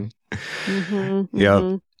of thing.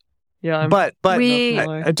 Yep. Yeah, but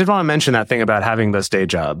I did want to mention that thing about having those day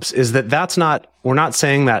jobs is that's not, we're not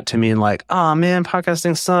saying that to mean like, oh man,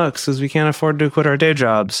 podcasting sucks because we can't afford to quit our day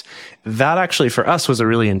jobs. That actually for us was a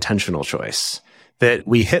really intentional choice that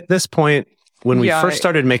we hit this point when we first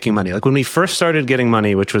started making money. Like when we first started getting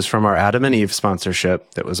money, which was from our Adam and Eve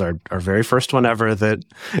sponsorship. That was our very first one ever shout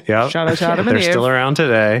out to Adam and Eve. They're still around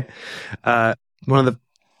today. One of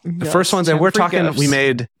the first ones, and we're talking, we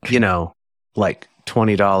made, like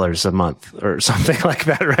 $20 a month or something like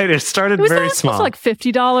that, right? It started very small. It was like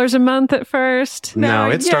 $50 a month at first. No,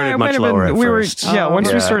 it started much lower at first.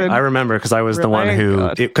 Once we started. I remember because I was the one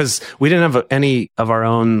who, because we didn't have any of our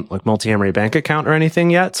own like Multiamory bank account or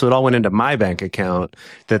anything yet. So it all went into my bank account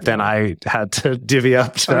that then I had to divvy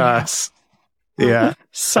up to us. Yeah.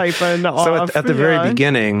 Siphon off. So at the very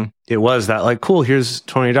beginning, it was that like, cool, here's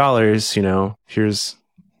 $20,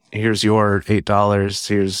 here's your $8,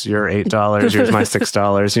 here's your $8, here's my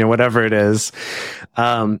 $6, whatever it is.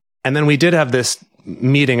 And then we did have this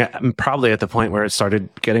meeting probably at the point where it started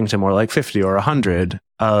getting to more like 50 or 100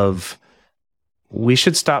 of we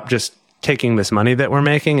should stop just taking this money that we're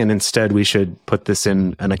making and instead we should put this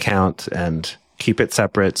in an account and keep it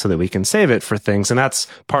separate so that we can save it for things. And that's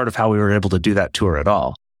part of how we were able to do that tour at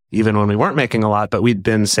all. Even when we weren't making a lot, but we'd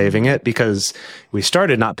been saving it because we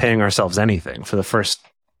started not paying ourselves anything for the first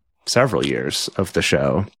several years of the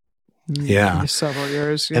show. Yeah. Several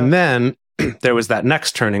years. Yeah. And then there was that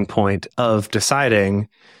next turning point of deciding,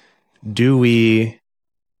 do we,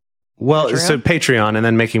 so Patreon and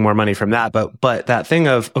then making more money from that. But that thing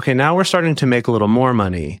of, okay, now we're starting to make a little more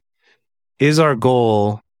money. Is our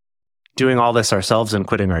goal doing all this ourselves and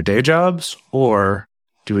quitting our day jobs? Or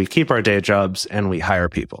do we keep our day jobs and we hire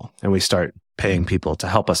people and we start paying people to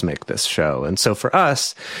help us make this show? And so for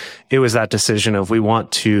us, it was that decision of we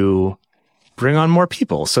want to bring on more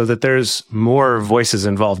people so that there's more voices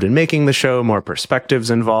involved in making the show, more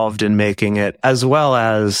perspectives involved in making it, as well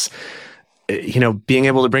as, being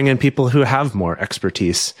able to bring in people who have more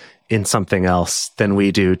expertise in something else than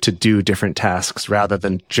we do to do different tasks rather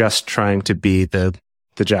than just trying to be the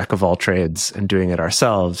jack of all trades and doing it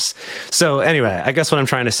ourselves. So anyway, I guess what I'm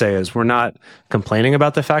trying to say is we're not complaining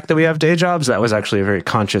about the fact that we have day jobs. That was actually a very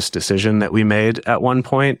conscious decision that we made at one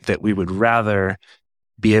point, that we would rather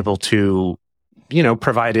be able to,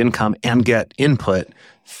 provide income and get input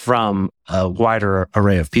from a wider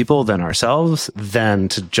array of people than ourselves than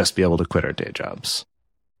to just be able to quit our day jobs.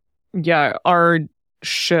 Yeah, our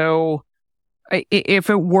show, if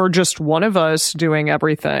it were just one of us doing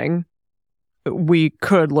everything, we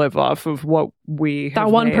could live off of what we have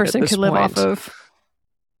that one made person at this could live point. off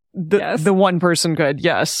of. The one person could,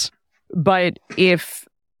 yes. But if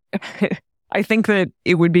I think that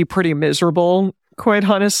it would be pretty miserable, quite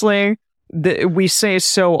honestly. We say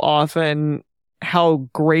so often how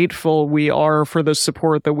grateful we are for the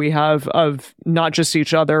support that we have of not just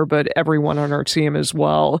each other, but everyone on our team as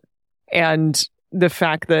well. And the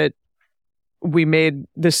fact that we made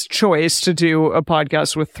this choice to do a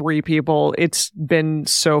podcast with 3 people, it's been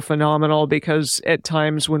so phenomenal because at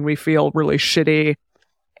times when we feel really shitty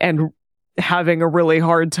and having a really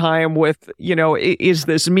hard time with, is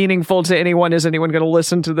this meaningful to anyone? Is anyone going to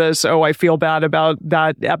listen to this? Oh, I feel bad about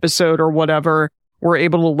that episode or whatever. We're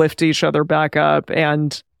able to lift each other back up.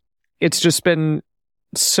 And it's just been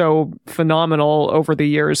so phenomenal over the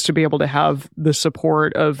years to be able to have the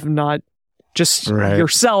support of not just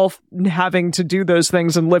yourself having to do those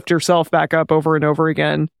things and lift yourself back up over and over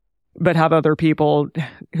again, but have other people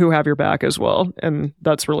who have your back as well. And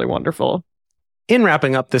that's really wonderful. In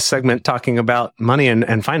wrapping up this segment talking about money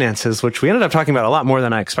and finances, which we ended up talking about a lot more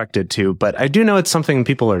than I expected to, but I do know it's something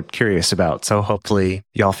people are curious about. So hopefully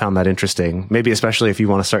y'all found that interesting. Maybe especially if you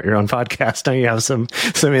want to start your own podcast, now you have some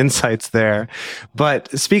insights there.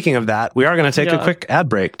 But speaking of that, we are going to take a quick ad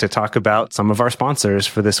break to talk about some of our sponsors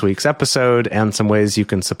for this week's episode and some ways you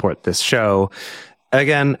can support this show.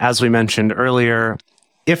 Again, as we mentioned earlier,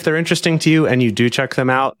 if they're interesting to you and you do check them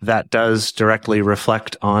out, that does directly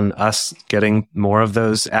reflect on us getting more of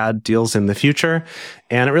those ad deals in the future.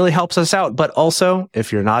 And it really helps us out. But also,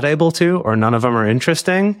 if you're not able to, or none of them are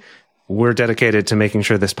interesting, we're dedicated to making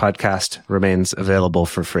sure this podcast remains available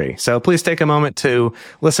for free. So please take a moment to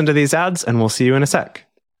listen to these ads, and we'll see you in a sec.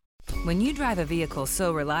 When you drive a vehicle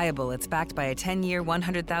so reliable it's backed by a 10-year,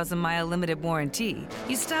 100,000-mile limited warranty,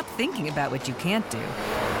 you stop thinking about what you can't do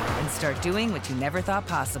and start doing what you never thought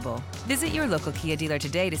possible. Visit your local Kia dealer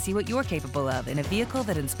today to see what you're capable of in a vehicle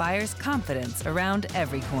that inspires confidence around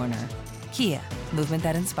every corner. Kia, movement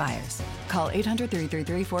that inspires. Call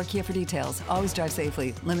 800-333-4KIA for details. Always drive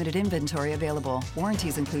safely. Limited inventory available.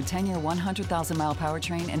 Warranties include 10-year 100,000-mile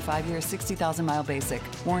powertrain and 5-year 60,000-mile basic.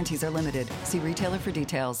 Warranties are limited. See retailer for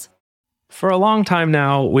details. For a long time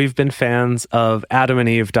now, we've been fans of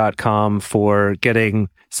AdamandEve.com for getting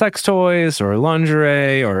sex toys or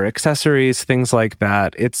lingerie or accessories, things like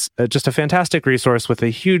that. It's just a fantastic resource with a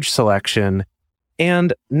huge selection.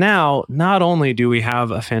 And now, not only do we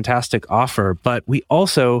have a fantastic offer, but we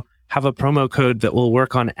also have a promo code that will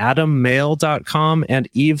work on AdamMail.com and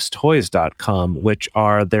EvesToys.com, which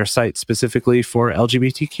are their sites specifically for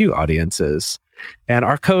LGBTQ audiences. And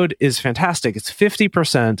our code is fantastic. It's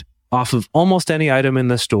 50% off of almost any item in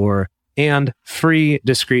the store and free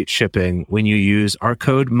discreet shipping when you use our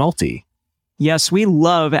code MULTI. Yes, we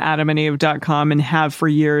love AdamandEve.com and have for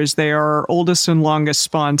years. They are our oldest and longest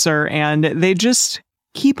sponsor, and they just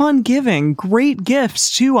keep on giving great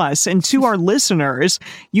gifts to us and to our listeners.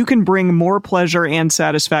 You can bring more pleasure and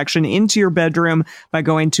satisfaction into your bedroom by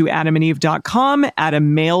going to AdamandEve.com,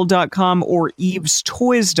 AdamMail.com, or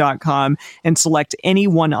EvesToys.com and select any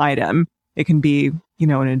one item. It can be,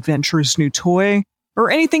 an adventurous new toy or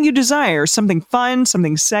anything you desire, something fun,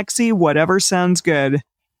 something sexy, whatever sounds good.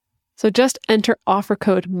 So just enter offer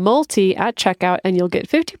code MULTI at checkout and you'll get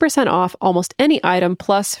 50% off almost any item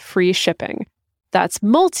plus free shipping. That's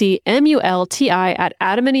MULTI, M-U-L-T-I, at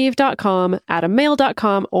AdamandEve.com,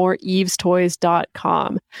 AdamMail.com, or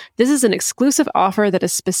EvesToys.com. This is an exclusive offer that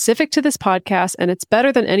is specific to this podcast, and it's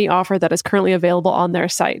better than any offer that is currently available on their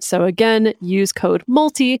site. So again, use code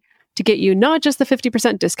MULTI to get you not just the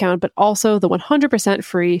 50% discount, but also the 100%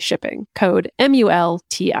 free shipping. Code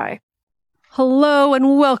MULTI. Hello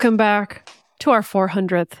and welcome back to our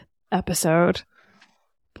 400th episode.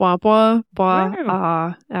 Blah, blah,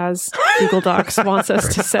 blah, as Google Docs wants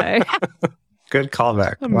us to say. Good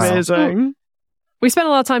callback. Amazing. Wow. We spent a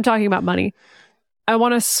lot of time talking about money. I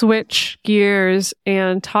want to switch gears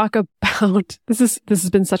and talk about, this has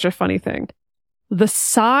been such a funny thing. The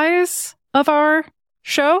size of our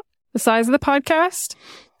show, the size of the podcast.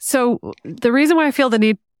 So the reason why I feel the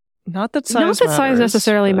need, not that size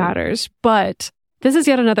necessarily matters, but this is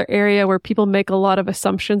yet another area where people make a lot of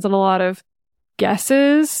assumptions and a lot of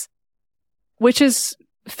guesses, which is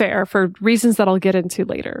fair for reasons that I'll get into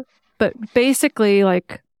later. But basically,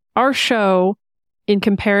 like, our show, in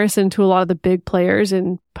comparison to a lot of the big players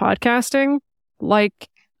in podcasting, like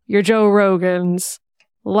your Joe Rogans,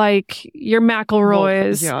 like your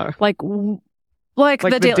McElroys, like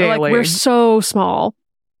the Daily. Like, we're so small,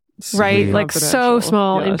 right? Like, so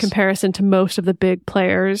small in comparison to most of the big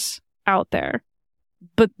players out there.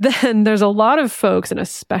 But then there's a lot of folks, and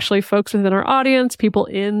especially folks within our audience, people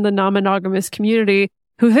in the non-monogamous community,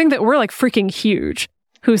 who think that we're like freaking huge,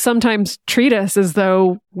 who sometimes treat us as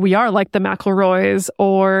though we are like the McElroys,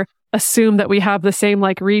 or assume that we have the same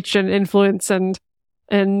like reach and influence and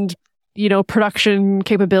production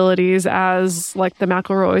capabilities as like the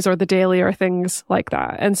McElroys or the Daily or things like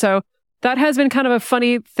that. And so that has been kind of a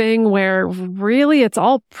funny thing where really it's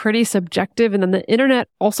all pretty subjective. And then the internet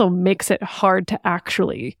also makes it hard to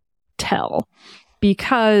actually tell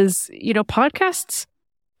because, podcasts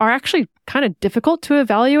are actually kind of difficult to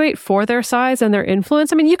evaluate for their size and their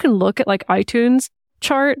influence. I mean, you can look at like iTunes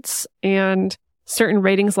charts and certain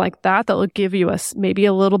ratings like that will give you maybe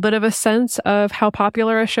a little bit of a sense of how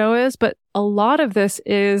popular a show is. But a lot of this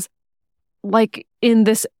is like in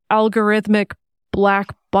this algorithmic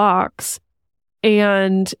black box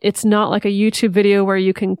And it's not like a YouTube video where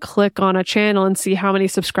you can click on a channel and see how many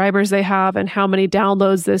subscribers they have and how many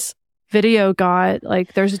downloads this video got.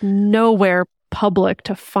 Like, there's nowhere public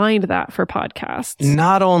to find that for podcasts.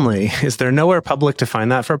 Not only is there nowhere public to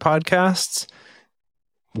find that for podcasts,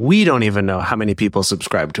 we don't even know how many people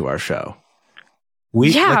subscribe to our show.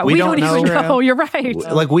 We don't even know. You're right.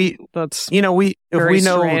 Like if we know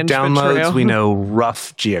downloads, we know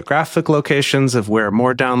rough geographic locations of where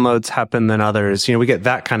more downloads happen than others. We get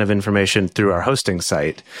that kind of information through our hosting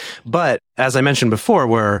site. But as I mentioned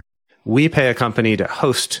before, we pay a company to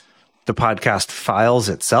host the podcast files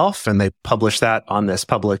itself, and they publish that on this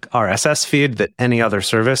public RSS feed that any other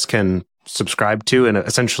service can subscribe to and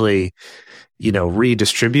essentially,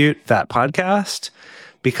 redistribute that podcast.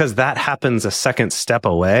 Because that happens a second step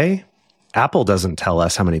away. Apple doesn't tell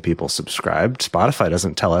us how many people subscribed. Spotify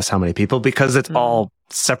doesn't tell us how many people, because it's all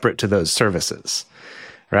separate to those services,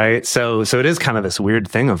 right? So it is kind of this weird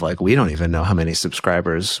thing of like, we don't even know how many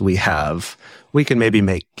subscribers we have. We can maybe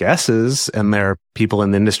make guesses, and there are people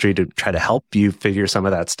in the industry to try to help you figure some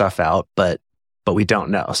of that stuff out, but we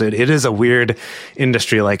don't know. So it is a weird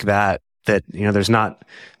industry like that there's not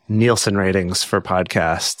Nielsen ratings for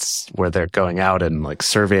podcasts where they're going out and like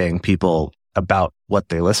surveying people about what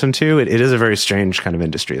they listen to. It is a very strange kind of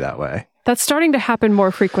industry that way. That's starting to happen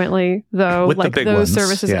more frequently, though. With like the big those ones,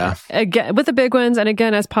 services, yeah. Again, with the big ones, and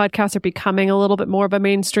again, as podcasts are becoming a little bit more of a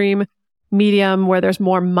mainstream medium where there's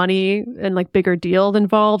more money and like bigger deals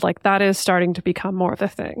involved, like that is starting to become more of a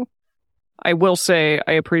thing. I will say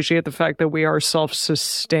I appreciate the fact that we are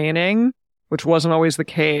self-sustaining, which wasn't always the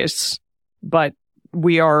case, but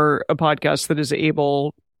we are a podcast that is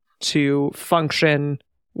able to function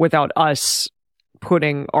without us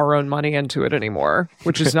putting our own money into it anymore,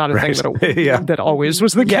 which is not a thing that always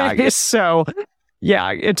was the case. So,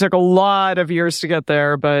 it took a lot of years to get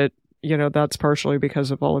there, but, that's partially because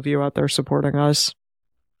of all of you out there supporting us.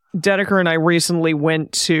 Dedeker and I recently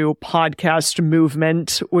went to Podcast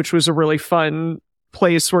Movement, which was a really fun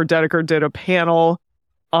place where Dedeker did a panel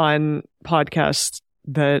on podcasts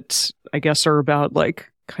that I guess are about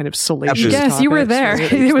like kind of salacious Yes, topics, you were there.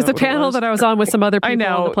 right? It was a panel that I was on with some other people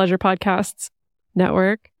on the Pleasure Podcasts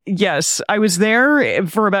Network. Yes, I was there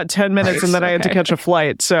for about 10 minutes and then I had to catch a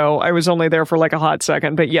flight. So I was only there for like a hot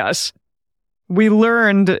second. But yes, we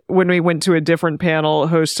learned when we went to a different panel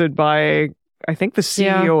hosted by, I think, the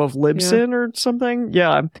CEO of Libsyn or something.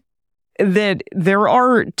 Yeah. That there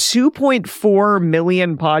are 2.4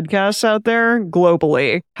 million podcasts out there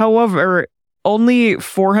globally. However, only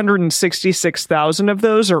 466,000 of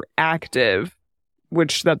those are active,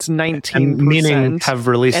 which that's 19%. Meaning have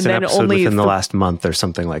released an episode within the last month or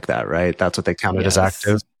something like that, right? That's what they counted as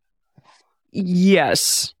active?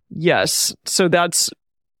 Yes. So that's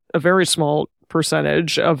a very small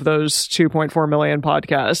percentage of those 2.4 million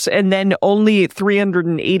podcasts. And then only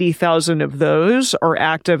 380,000 of those are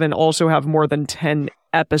active and also have more than 10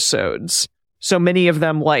 episodes. So many of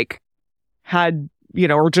them had,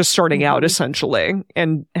 are just starting out essentially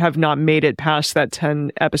and have not made it past that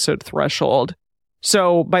 10 episode threshold.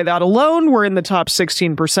 So by that alone, we're in the top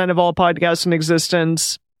 16% of all podcasts in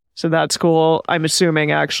existence. So that's cool. I'm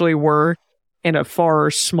assuming actually we're in a far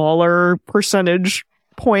smaller percentage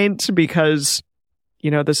point because,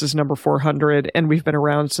 this is number 400 and we've been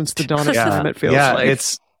around since the dawn of time, it feels like.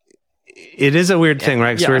 It is a weird thing,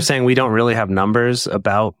 right? Because we were saying we don't really have numbers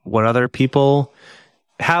about what other people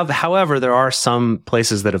have. However, there are some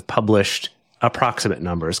places that have published approximate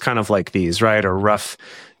numbers, kind of like these, right? Or rough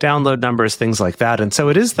download numbers, things like that. And so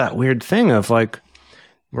it is that weird thing of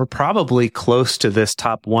we're probably close to this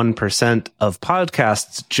top 1% of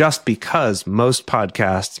podcasts just because most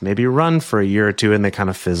podcasts maybe run for a year or two and they kind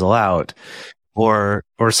of fizzle out or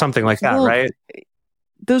something like that, right?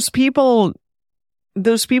 Those people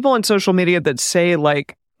on social media that say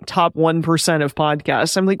top 1% of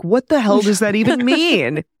podcasts, I'm like, what the hell does that even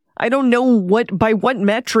mean? I don't know by what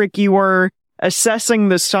metric you are assessing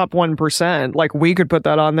this top 1%. We could put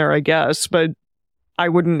that on there, I guess, but I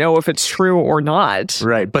wouldn't know if it's true or not.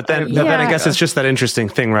 Right. But then I guess it's just that interesting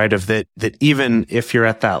thing, right? Of that even if you're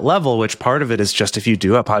at that level, which part of it is just if you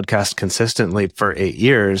do a podcast consistently for 8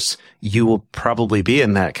 years, you will probably be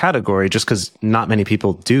in that category just because not many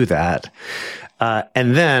people do that. But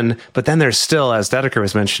then there's still, as Dedeker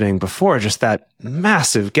was mentioning before, just that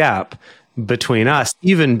massive gap between us,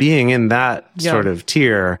 even being in that sort of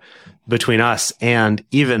tier between us and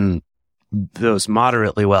even those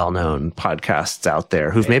moderately well-known podcasts out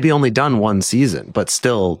there who've maybe only done one season, but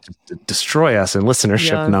still destroy us in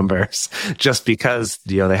listenership numbers just because,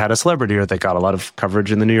 they had a celebrity or they got a lot of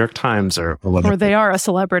coverage in the New York Times or whatever. Or they are a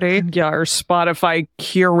celebrity. Yeah, or Spotify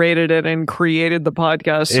curated it and created the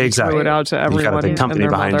podcast and threw it out to everyone. You got a big company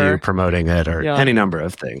behind you promoting it or any number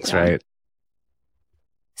of things, right?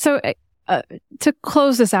 So to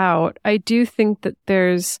close this out, I do think that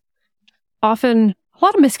there's often a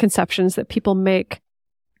lot of misconceptions that people make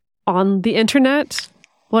on the internet.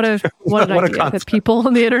 What an idea that people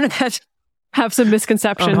on the internet have some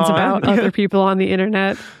misconceptions about other people on the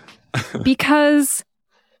internet. Because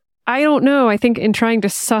I don't know, I think in trying to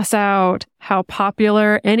suss out how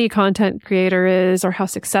popular any content creator is or how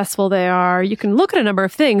successful they are, you can look at a number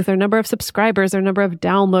of things, their number of subscribers, their number of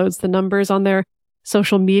downloads, the numbers on their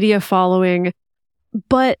social media following.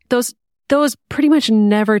 But those pretty much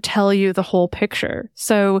never tell you the whole picture.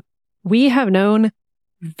 So we have known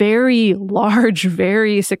very large,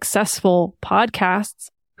 very successful podcasts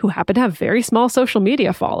who happen to have very small social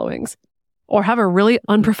media followings or have a really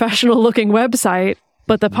unprofessional looking website,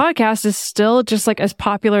 but the podcast is still just like as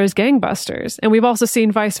popular as gangbusters. And we've also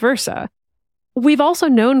seen vice versa. We've also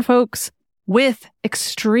known folks with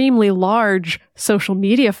extremely large social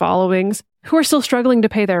media followings who are still struggling to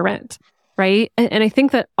pay their rent. Right. And I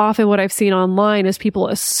think that often what I've seen online is people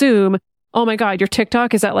assume, oh my God, your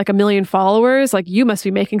TikTok is at like 1 million followers. Like you must be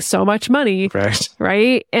making so much money.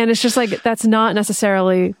 Right. And it's just like, that's not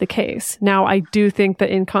necessarily the case. Now, I do think that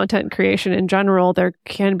in content creation in general, there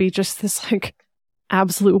can be just this like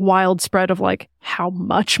absolute wild spread of like how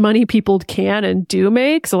much money people can and do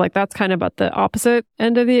make. So like that's kind of at the opposite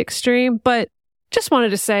end of the extreme. But just wanted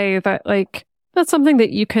to say that like that's something that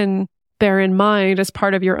you can bear in mind as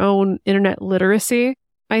part of your own internet literacy,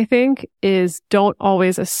 I think, is don't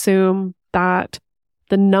always assume that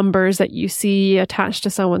the numbers that you see attached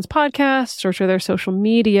to someone's podcast or to their social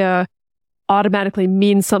media automatically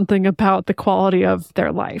mean something about the quality of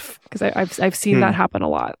their life. Because I've seen that happen a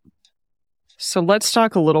lot. So let's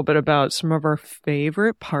talk a little bit about some of our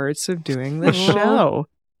favorite parts of doing the show.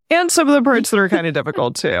 And some of the parts that are kind of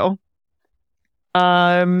difficult too.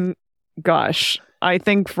 Gosh. I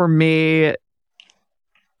think for me,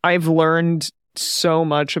 I've learned so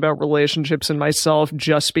much about relationships and myself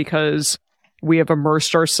just because we have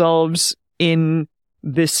immersed ourselves in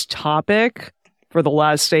this topic for the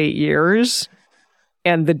last 8 years.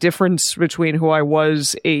 And the difference between who I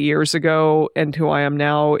was 8 years ago and who I am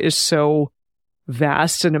now is so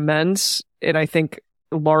vast and immense. And I think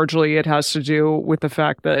largely it has to do with the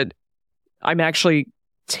fact that I'm actually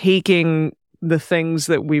taking the things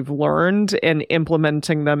that we've learned and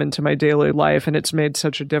implementing them into my daily life. And it's made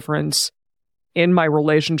such a difference in my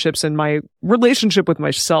relationships and my relationship with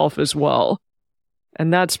myself as well.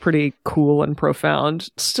 And that's pretty cool and profound.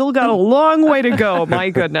 Still got a long way to go.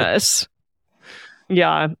 My goodness.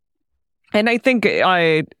 Yeah. And I think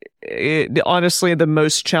honestly, the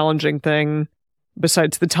most challenging thing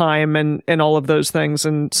besides the time and all of those things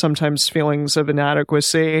and sometimes feelings of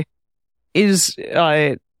inadequacy is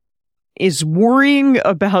worrying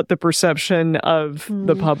about the perception of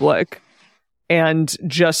the public and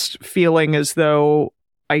just feeling as though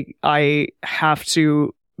I have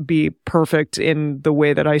to be perfect in the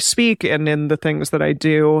way that I speak and in the things that I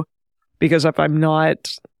do, because if I'm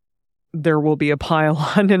not, there will be a pile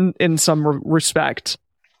on in some respect.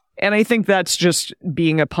 And I think that's just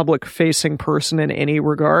being a public facing person in any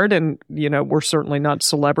regard. And, we're certainly not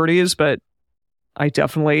celebrities, but I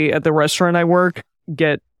definitely, at the restaurant I work,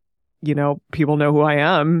 get people know who I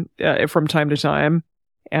am from time to time,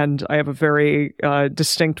 and I have a very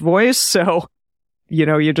distinct voice. So,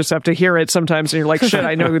 you just have to hear it sometimes, and you're like, "Shit,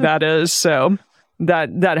 I know who that is." So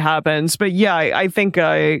that happens. But yeah, I think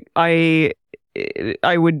I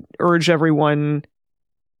would urge everyone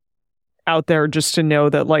out there just to know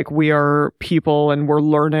that like we are people and we're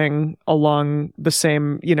learning along the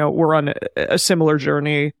same. We're on a similar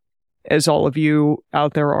journey as all of you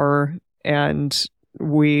out there are, and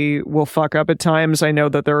we will fuck up at times. I know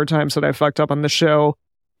that there are times that I fucked up on the show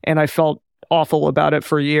and I felt awful about it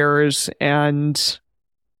for years, and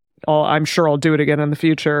I'm sure I'll do it again in the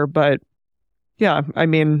future. But yeah, I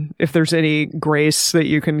mean, if there's any grace that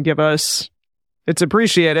you can give us, it's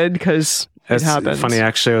appreciated because it happens. Funny,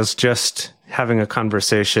 actually, I was just having a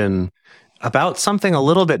conversation about something a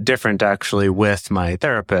little bit different actually with my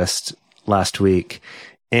therapist last week.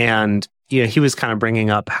 And he was kind of bringing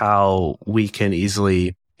up how we can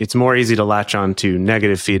it's more easy to latch on to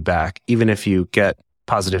negative feedback, even if you get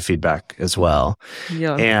positive feedback as well.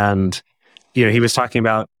 Yeah. And, he was talking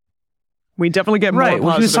about We definitely get more right.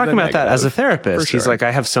 Well, he was talking about that as a therapist. Sure. He's like, I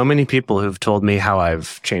have so many people who've told me how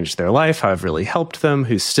I've changed their life, how I've really helped them,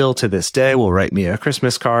 who still to this day will write me a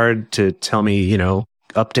Christmas card to tell me, you know,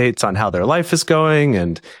 updates on how their life is going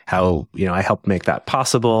and how, you know, I helped make that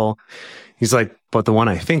possible. He's like, but the one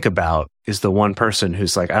I think about is the one person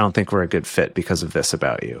who's like, I don't think we're a good fit because of this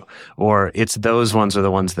about you. Or it's those ones are the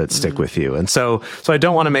ones that stick with you. And so I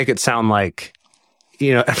don't want to make it sound like,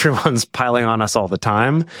 you know, everyone's piling on us all the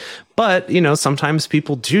time. But, you know, sometimes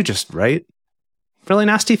people do just write really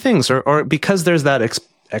nasty things or because there's that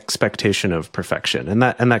expectation of perfection and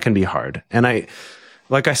that can be hard. And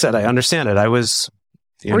like I said, I understand it. I was,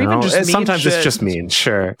 you know, even just sometimes it's just mean.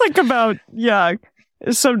 Sure. Like about, yeah.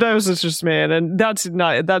 Sometimes it's just mean, and that's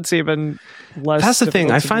even less. That's the thing.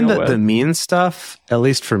 I find that the mean stuff, at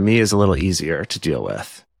least for me, is a little easier to deal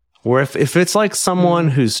with. Or if it's like someone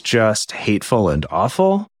who's just hateful and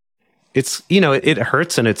awful, it's, you know, it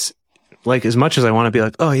hurts, and it's like, as much as I want to be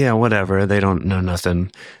like, oh yeah, whatever, they don't know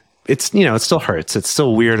nothing. It's, you know, it still hurts. It's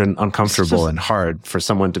still weird and uncomfortable and hard for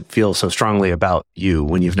someone to feel so strongly about you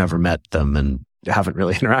when you've never met them and haven't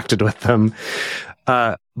really interacted with them.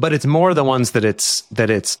 But it's more the ones that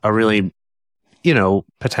it's a really, you know,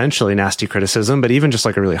 potentially nasty criticism, but even just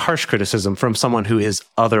like a really harsh criticism from someone who is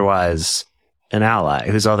otherwise an ally,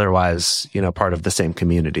 who's otherwise, you know, part of the same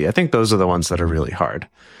community. I think those are the ones that are really hard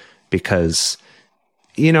because,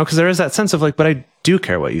 you know, because there is that sense of like, but I do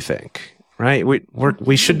care what you think, right?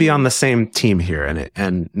 We should be on the same team here,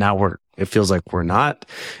 and now it feels like we're not,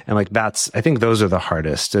 and like I think those are the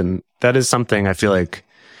hardest, and that is something I feel like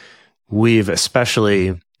we've,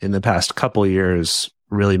 especially in the past couple years,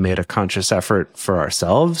 really made a conscious effort for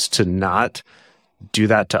ourselves to not do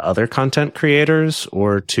that to other content creators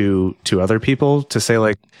or to other people, to say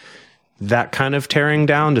like that kind of tearing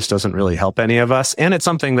down just doesn't really help any of us. And it's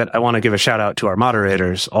something that I want to give a shout out to our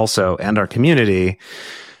moderators also and our community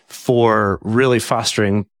for really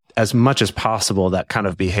fostering as much as possible that kind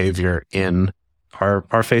of behavior in our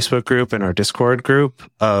Facebook group and our Discord group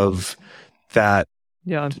of that.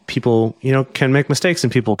 Yeah, people, you know, can make mistakes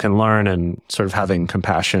and people can learn, and sort of having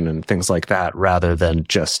compassion and things like that rather than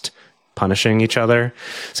just punishing each other.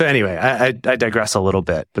 So anyway, I digress a little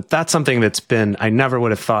bit, but that's something that's been, I never would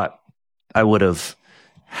have thought I would have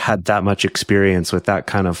had that much experience with that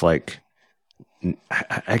kind of like,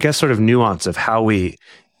 I guess, sort of nuance of how we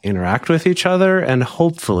interact with each other, and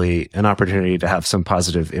hopefully an opportunity to have some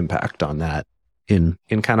positive impact on that in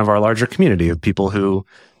kind of our larger community of people who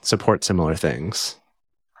support similar things.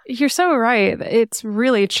 You're so right. It's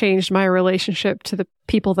really changed my relationship to the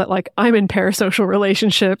people that like I'm in parasocial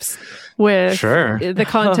relationships with. Sure. The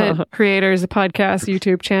content creators, the podcasts,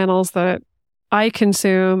 YouTube channels that I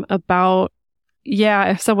consume about,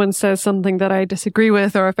 yeah, if someone says something that I disagree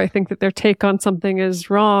with, or if I think that their take on something is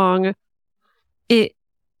wrong,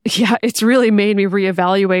 it's really made me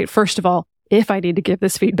reevaluate, first of all, if I need to give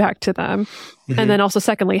this feedback to them. Mm-hmm. And then also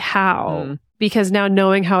secondly, how. Mm. Because now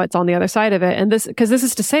knowing how it's on the other side of it, and this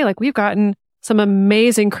is to say, like, we've gotten some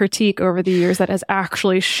amazing critique over the years that has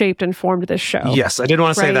actually shaped and formed this show. Yes, I did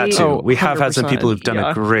want to say that too. We have had some people who've done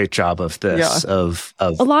a great job of this, of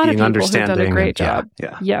a lot of people understanding. Have done a great job.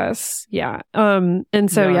 Yeah. Yes. Yeah.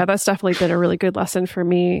 And so, that's definitely been a really good lesson for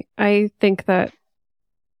me. I think that,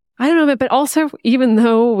 I don't know, but also, even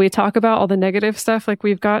though we talk about all the negative stuff, like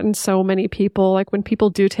we've gotten so many people, like when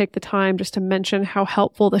people do take the time just to mention how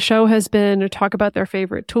helpful the show has been, to talk about their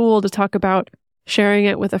favorite tool, to talk about sharing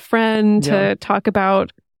it with a friend, to talk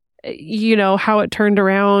about, you know, how it turned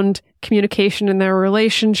around communication in their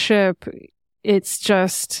relationship. It's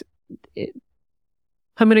just,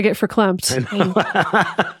 I'm going to get verklempt.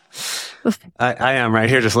 I am right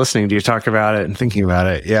here just listening to you talk about it and thinking about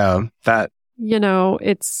it. Yeah, that. You know,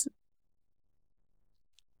 it's...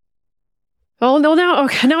 Oh, no, now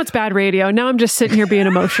it's bad radio. Now I'm just sitting here being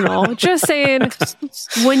emotional. Just saying,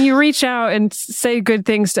 when you reach out and say good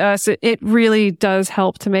things to us, it really does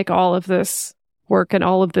help to make all of this work and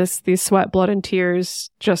all of these sweat, blood, and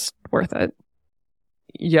tears just worth it.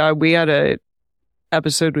 Yeah, we had a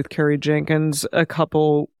episode with Carrie Jenkins a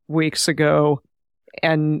couple weeks ago,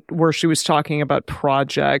 and where she was talking about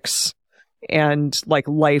projects and like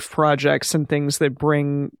life projects and things that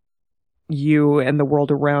bring you and the world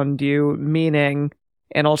around you meaning,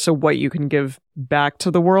 and also what you can give back to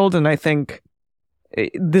the world. And I think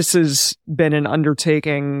this has been an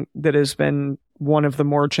undertaking that has been one of the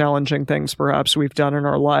more challenging things perhaps we've done in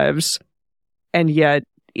our lives. And yet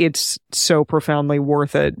it's so profoundly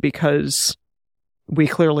worth it, because we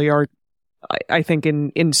clearly are, I think,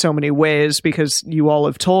 in so many ways, because you all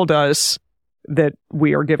have told us that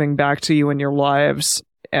we are giving back to you in your lives,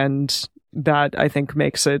 and that I think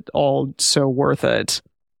makes it all so worth it.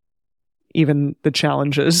 Even the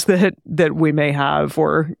challenges that we may have,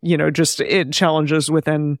 or, just challenges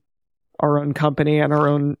within our own company and our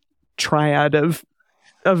own triad of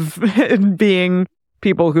being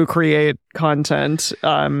people who create content.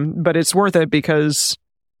 But it's worth it because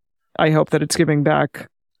I hope that it's giving back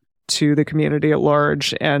to the community at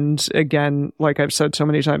large. And again, like I've said so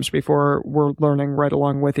many times before, we're learning right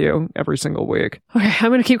along with you every single week. Okay, I'm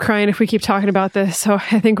going to keep crying if we keep talking about this. So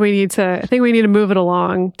I think we need to move it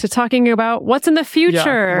along to talking about what's in the future.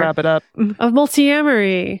 Yeah, wrap it up. Of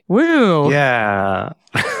Multiamory. Woo! Yeah.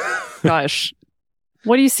 Gosh.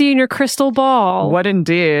 What do you see in your crystal ball? What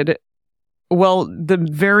indeed? Well, the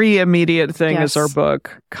very immediate thing is our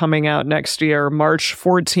book coming out next year, March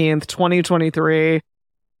 14th, 2023.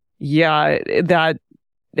 Yeah, that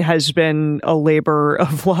has been a labor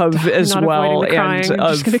of love as not well. And I'm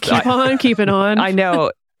just going to keep on keeping on. I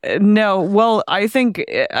know. No, well, I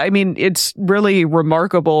mean, it's really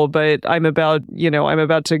remarkable, but I'm about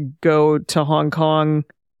to go to Hong Kong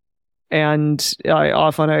and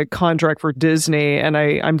off on a contract for Disney. And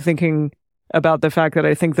I'm thinking about the fact that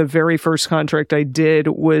I think the very first contract I did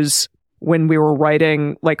was when we were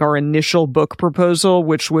writing like our initial book proposal,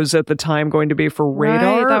 which was at the time going to be for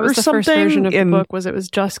Radar. Right, that was or the something. first version of the book. It was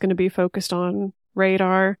just going to be focused on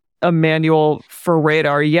Radar. A manual for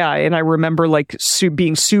Radar, yeah. And I remember like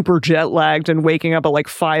being super jet lagged and waking up at like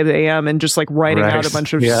 5 a.m. and just like writing out a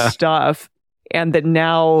bunch of stuff. And that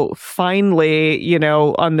now finally,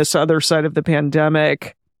 on this other side of the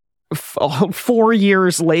pandemic, 4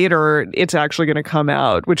 years later, it's actually going to come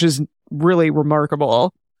out, which is really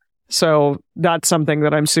remarkable. So that's something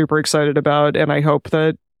that I'm super excited about, and I hope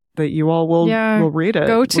that you all will read it.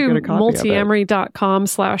 Go to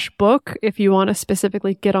multiamory.com/book if you want to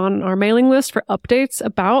specifically get on our mailing list for updates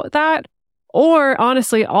about that. Or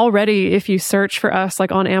honestly, already, if you search for us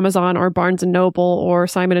like on Amazon or Barnes & Noble or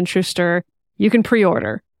Simon & Schuster, you can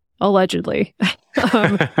pre-order, allegedly.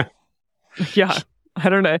 Yeah, I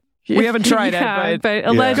don't know. We haven't tried it, but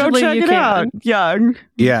allegedly go check you it can. out. Yeah.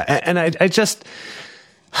 Yeah, and I just...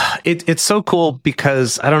 It's so cool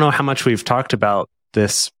because I don't know how much we've talked about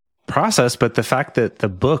this process, but the fact that the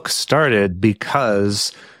book started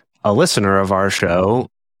because a listener of our show,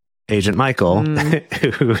 Agent Michael,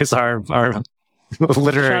 who is our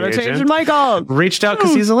literary agent, Michael, reached out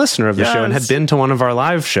because he's a listener of the show and had been to one of our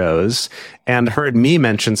live shows and heard me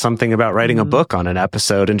mention something about writing a book on an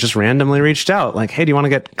episode and just randomly reached out like, hey, do you want to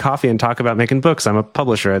get coffee and talk about making books? I'm a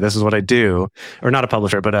publisher. This is what I do. Or not a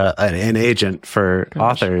publisher, but an agent for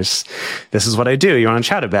authors. This is what I do. You want to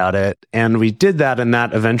chat about it? And we did that, and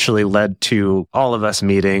that eventually led to all of us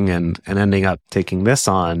meeting and ending up taking this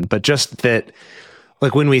on. But just that,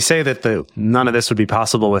 like when we say that none of this would be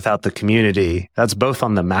possible without the community, that's both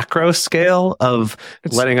on the macro scale of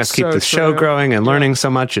letting us keep the show growing and learning so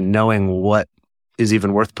much and knowing what is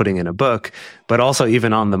even worth putting in a book, but also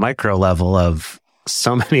even on the micro level of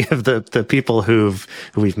so many of the people who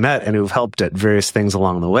we've met and who've helped at various things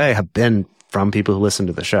along the way have been from people who listen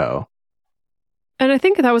to the show. And I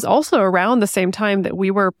think that was also around the same time that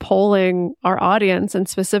we were polling our audience and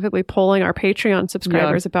specifically polling our Patreon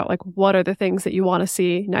subscribers about like, what are the things that you want to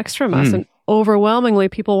see next from us? And overwhelmingly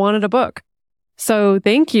people wanted a book. So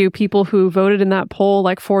thank you, people who voted in that poll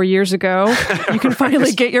like 4 years ago. You can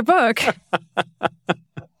finally get your book.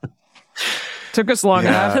 Took us long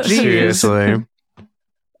enough. Seriously.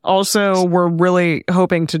 Also, we're really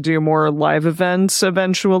hoping to do more live events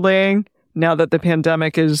eventually, now that the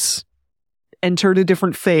pandemic is entered a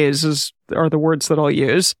different phase, are the words that I'll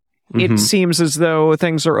use. It seems as though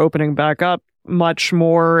things are opening back up much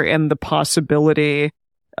more, and the possibility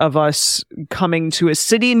of us coming to a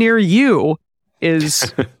city near you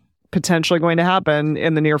is potentially going to happen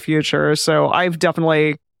in the near future. So I've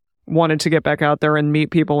definitely wanted to get back out there and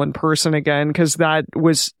meet people in person again, because that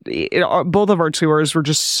was both of our tours were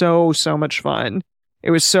just so much fun.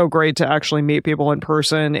 It was so great to actually meet people in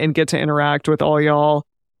person and get to interact with all y'all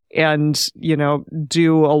and,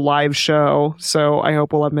 do a live show. So I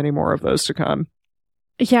hope we'll have many more of those to come.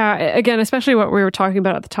 Yeah, again, especially what we were talking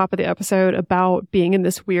about at the top of the episode about being in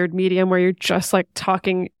this weird medium where you're just like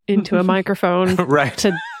talking into a microphone right.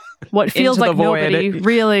 to what feels like nobody.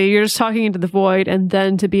 Really, you're just talking into the void, and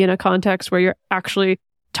then to be in a context where you're actually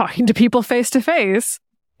talking to people face to face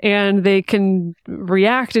and they can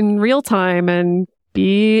react in real time and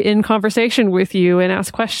be in conversation with you and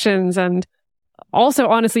ask questions. And also,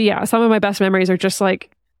 honestly, yeah, some of my best memories are just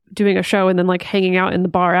like doing a show and then like hanging out in the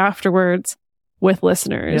bar afterwards with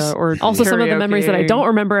listeners. Yeah, or also, some of the memories that I don't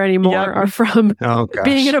remember anymore are from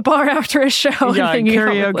being in a bar after a show and hanging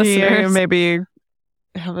out with listeners. Maybe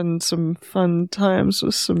having some fun times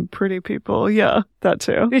with some pretty people. Yeah, that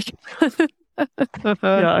too.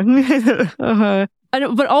 Yeah.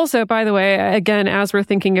 But also, by the way, again, as we're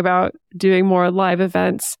thinking about doing more live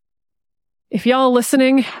events, if y'all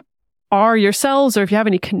listening are yourselves, or if you have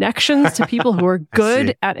any connections to people who are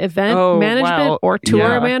good at event management or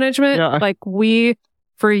tour management, like we,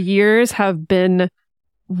 for years, have been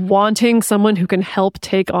wanting someone who can help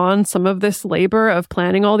take on some of this labor of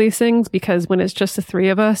planning all these things, because when it's just the three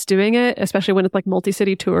of us doing it, especially when it's like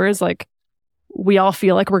multi-city tours, like we all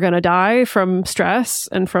feel like we're going to die from stress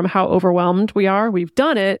and from how overwhelmed we are. We've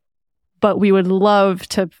done it, but we would love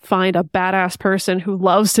to find a badass person who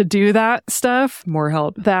loves to do that stuff. More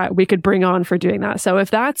help that we could bring on for doing that. So if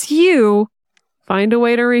that's you, find a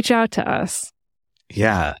way to reach out to us.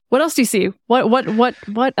 Yeah. What else do you see?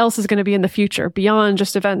 What else is going to be in the future beyond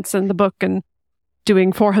just events and the book and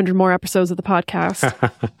doing 400 more episodes of the podcast?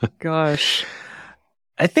 Gosh.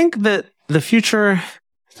 I think that the future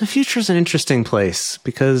is an interesting place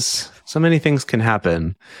because so many things can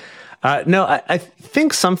happen. I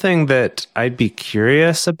think something that I'd be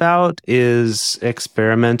curious about is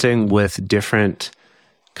experimenting with different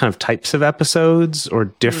kind of types of episodes or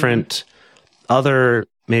different other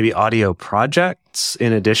maybe audio projects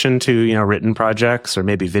in addition to, written projects or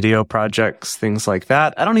maybe video projects, things like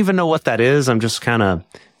that. I don't even know what that is. I'm just kind of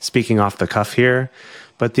speaking off the cuff here.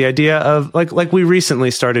 But the idea of like we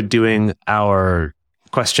recently started doing our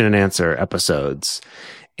question and answer episodes.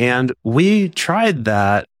 And we tried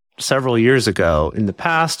that several years ago in the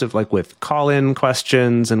past of like with call-in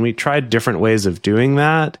questions. And we tried different ways of doing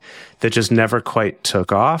that just never quite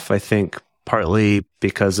took off. I think partly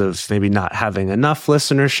because of maybe not having enough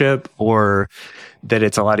listenership, or that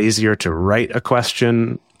it's a lot easier to write a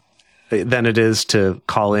question than it is to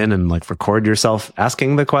call in and like record yourself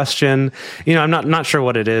asking the question. I'm not sure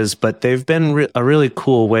what it is, but they've been a really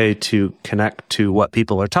cool way to connect to what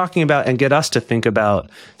people are talking about and get us to think about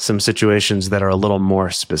some situations that are a little more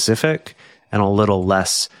specific and a little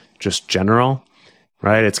less just general,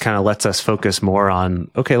 right? It's kind of lets us focus more on,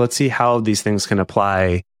 okay, let's see how these things can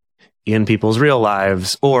apply in people's real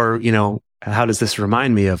lives, or, how does this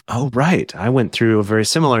remind me of, oh, right, I went through a very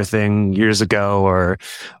similar thing years ago,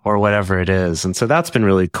 or whatever it is. And so that's been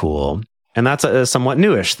really cool. And that's a somewhat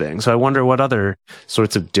newish thing. So I wonder what other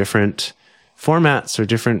sorts of different formats or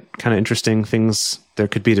different kind of interesting things there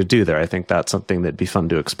could be to do there. I think that's something that'd be fun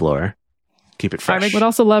to explore. Keep it fresh. I would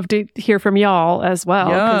also love to hear from y'all as well.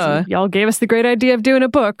 Yeah. Y'all gave us the great idea of doing a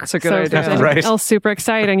book. It's a good idea. If there's anything else super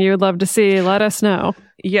exciting you would love to see, let us know.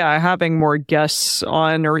 Yeah, having more guests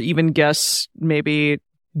on, or even guests maybe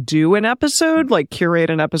do an episode, like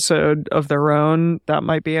curate an episode of their own. That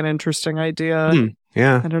might be an interesting idea.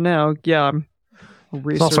 Yeah. I don't know. Yeah.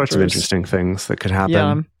 There's all sorts of interesting things that could happen.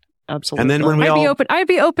 Yeah, absolutely. And then when I'd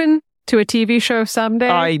be open to a TV show someday.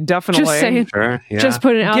 I definitely. Just saying. Sure, yeah. Just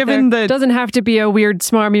put it out there. It doesn't have to be a weird,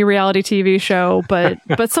 smarmy reality TV show, but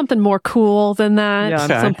something more cool than that. Yeah.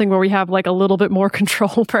 Okay. Something where we have like a little bit more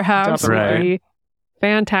control, perhaps. Definitely. Would be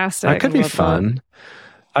fantastic. That could be fun.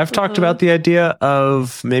 I've talked about the idea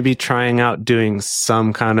of maybe trying out doing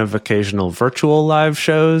some kind of occasional virtual live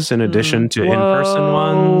shows in addition to in-person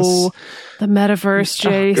ones. The metaverse,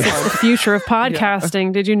 Jace. It's the future of podcasting.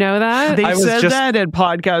 Yeah. Did you know that? They said that at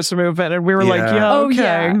Podcast Movement, and we were like,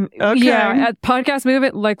 okay. Yeah, at Podcast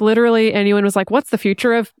Movement, like literally anyone was like, what's the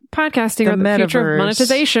future of podcasting, or the future of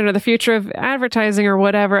monetization, or the future of advertising, or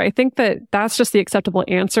whatever? I think that's just the acceptable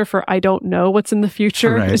answer for I don't know what's in the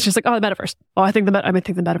future. Right. It's just like, the metaverse. Oh, I think the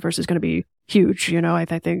metaverse is going to be huge. I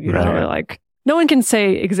think like no one can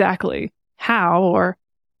say exactly how or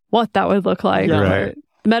what that would look like. Yeah. Right.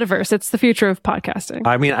 The metaverse, it's the future of podcasting.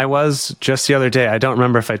 I mean, I was just the other day, I don't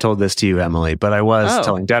remember if I told this to you, Emily, but I was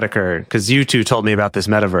telling Dedeker, because you two told me about this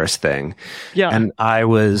metaverse thing. Yeah. And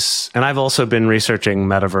I've also been researching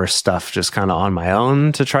metaverse stuff just kind of on my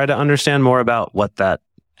own to try to understand more about what that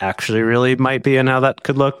actually really might be and how that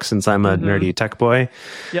could look, since I'm a nerdy tech boy.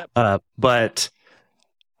 Yep. But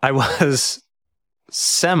I was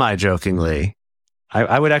semi-jokingly,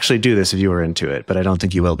 I would actually do this if you were into it, but I don't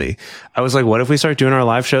think you will be. I was like, what if we start doing our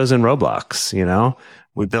live shows in Roblox?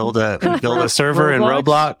 We build a server in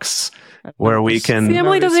Roblox where we can. See,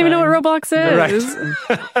 Emily doesn't even know what Roblox is.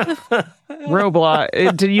 Right.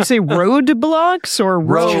 Roblox. Did you say Roadblocks or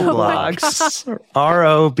Roblox?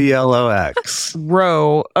 ROBLOX.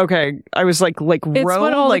 Ro. Okay, I was like it's row,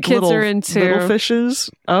 what all like the kids little, are into. Little fishes.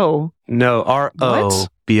 Oh no,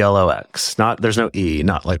 ROBLOX. Not there's no E.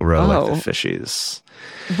 Not like row like the fishies.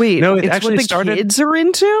 Wait, no, it it's actually what the started. Kids are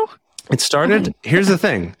into. It started. Here's the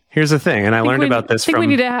thing. Here's the thing, and I learned about this from my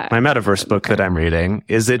Metaverse book that I'm reading,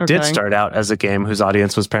 is it did start out as a game whose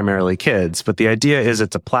audience was primarily kids, but the idea is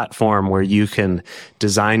it's a platform where you can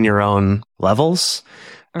design your own levels,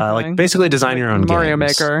 like basically design your own Mario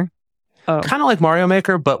games. Maker. Kind of like Mario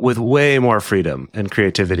Maker, but with way more freedom and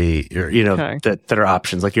creativity, that are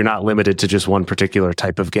options. Like you're not limited to just one particular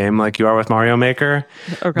type of game like you are with Mario Maker.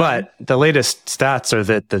 Okay. But the latest stats are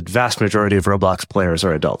that the vast majority of Roblox players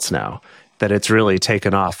are adults now. That it's really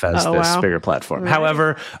taken off as this bigger platform. Right.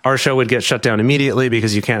 However, our show would get shut down immediately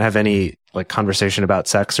because you can't have any like conversation about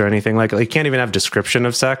sex or anything like you can't even have description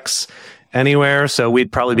of sex anywhere. So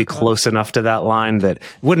we'd probably be close enough to that line that it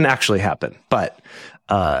wouldn't actually happen. But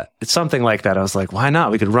it's something like that. I was like, why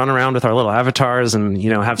not? We could run around with our little avatars and,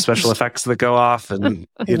 have special effects that go off and,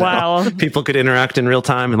 people could interact in real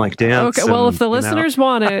time and like dance. Okay. Well, if the listeners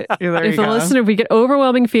want it, if we get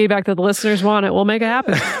overwhelming feedback that the listeners want it, we'll make it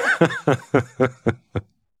happen.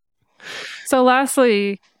 So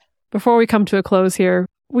lastly, before we come to a close here,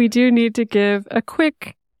 we do need to give a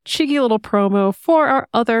quick, cheeky little promo for our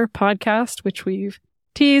other podcast, which we've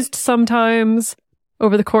teased sometimes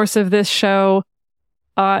over the course of this show.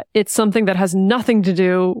 It's something that has nothing to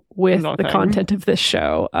do with the content of this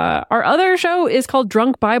show. Our other show is called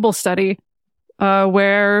Drunk Bible Study,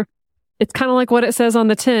 where it's kind of like what it says on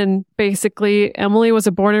the tin. Basically, Emily was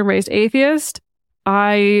a born and raised atheist.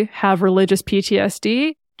 I have religious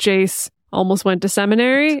PTSD. Jace almost went to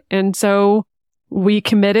seminary. And so we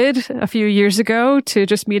committed a few years ago to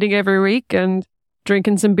just meeting every week and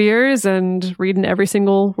drinking some beers and reading every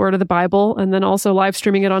single word of the Bible, and then also live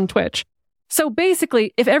streaming it on Twitch. So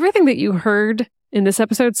basically, if everything that you heard in this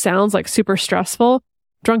episode sounds like super stressful,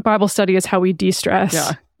 Drunk Bible Study is how we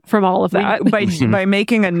de-stress from all of that. By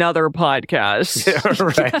making another podcast. Yeah,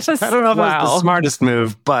 right. Yes. I don't know if that was the smartest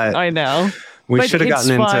move, but I know. We should have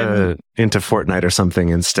gotten into Fortnite or something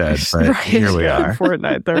instead, but here we are.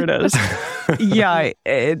 Fortnite, there it is. Yeah,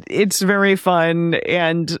 it's very fun.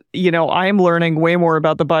 And, I'm learning way more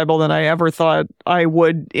about the Bible than I ever thought I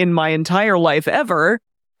would in my entire life ever.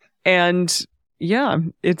 And yeah,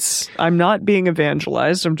 I'm not being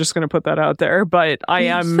evangelized. I'm just going to put that out there, but I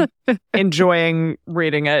am enjoying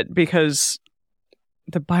reading it because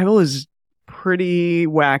the Bible is pretty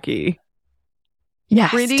wacky.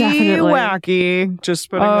 Yes, pretty definitely wacky.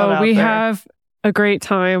 Just putting that out there. We have a great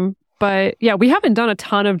time, but yeah, we haven't done a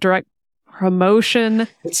ton of direct promotion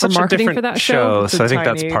it's or such marketing a different for that show. So I think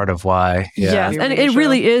that's part of why. Yeah. Yes, and it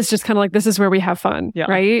really is just kind of like, this is where we have fun,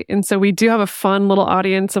 right? And so we do have a fun little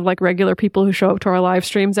audience of like regular people who show up to our live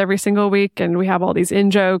streams every single week, and we have all these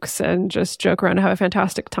in-jokes and just joke around and have a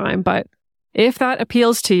fantastic time. But if that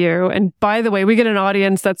appeals to you, and by the way, we get an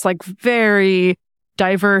audience that's like very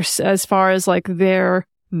diverse as far as like their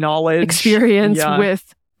knowledge, experience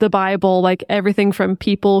with the Bible, like everything from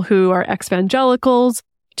people who are evangelicals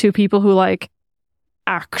to people who like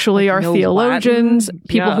actually are theologians,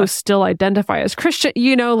 people who still identify as Christian,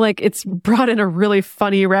 like it's brought in a really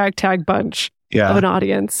funny ragtag bunch of an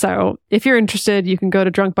audience. So if you're interested, you can go to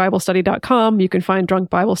drunkbiblestudy.com. You can find Drunk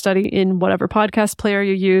Bible Study in whatever podcast player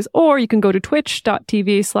you use, or you can go to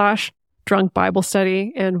twitch.tv/Drunk Bible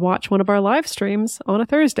Study and watch one of our live streams on a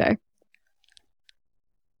Thursday.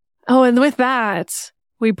 Oh, and with that,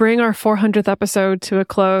 we bring our 400th episode to a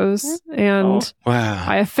close, and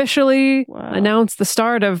I officially announce the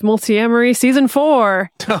start of Multi-Amory Season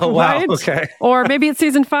 4. Oh, wow. Right? Okay. Or maybe it's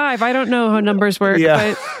Season 5. I don't know how numbers work.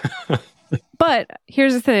 Yeah. But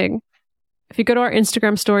here's the thing. If you go to our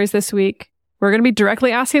Instagram stories this week, we're going to be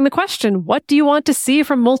directly asking the question, what do you want to see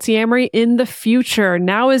from Multi-Amory in the future?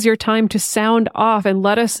 Now is your time to sound off and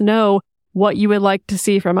let us know what you would like to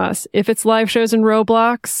see from us. If it's live shows in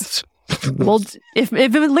Roblox... Well, if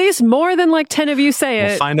at least more than like 10 of you say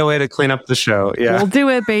we'll find a way to clean up the show. Yeah. We'll do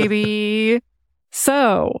it, baby.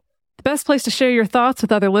 So the best place to share your thoughts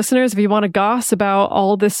with other listeners, if you want to goss about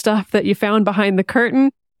all this stuff that you found behind the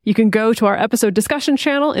curtain, you can go to our episode discussion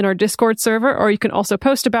channel in our Discord server, or you can also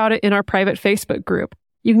post about it in our private Facebook group.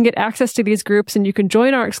 You can get access to these groups, and you can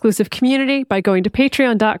join our exclusive community by going to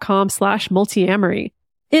patreon.com/multiamory.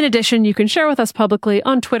 In addition, you can share with us publicly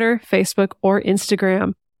on Twitter, Facebook, or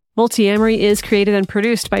Instagram. Multi-Amory is created and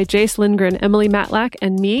produced by Jace Lindgren, Emily Matlack,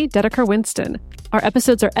 and me, Dedeker Winston. Our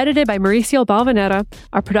episodes are edited by Mauricio Balvanera.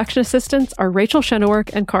 Our production assistants are Rachel Shennework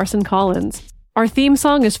and Carson Collins. Our theme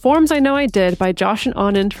song is Forms I Know I Did by Josh and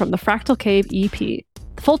Anand from the Fractal Cave EP.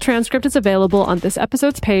 The full transcript is available on this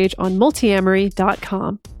episode's page on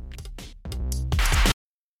multiamory.com.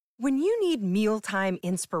 When you need mealtime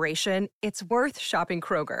inspiration, it's worth shopping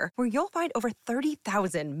Kroger, where you'll find over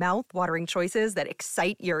 30,000 mouth-watering choices that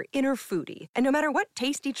excite your inner foodie. And no matter what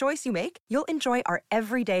tasty choice you make, you'll enjoy our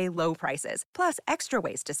everyday low prices, plus extra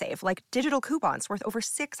ways to save, like digital coupons worth over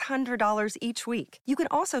 $600 each week. You can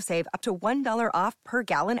also save up to $1 off per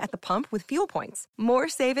gallon at the pump with fuel points. More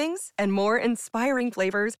savings and more inspiring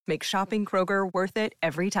flavors make shopping Kroger worth it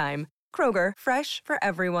every time. Kroger, fresh for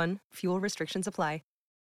everyone. Fuel restrictions apply.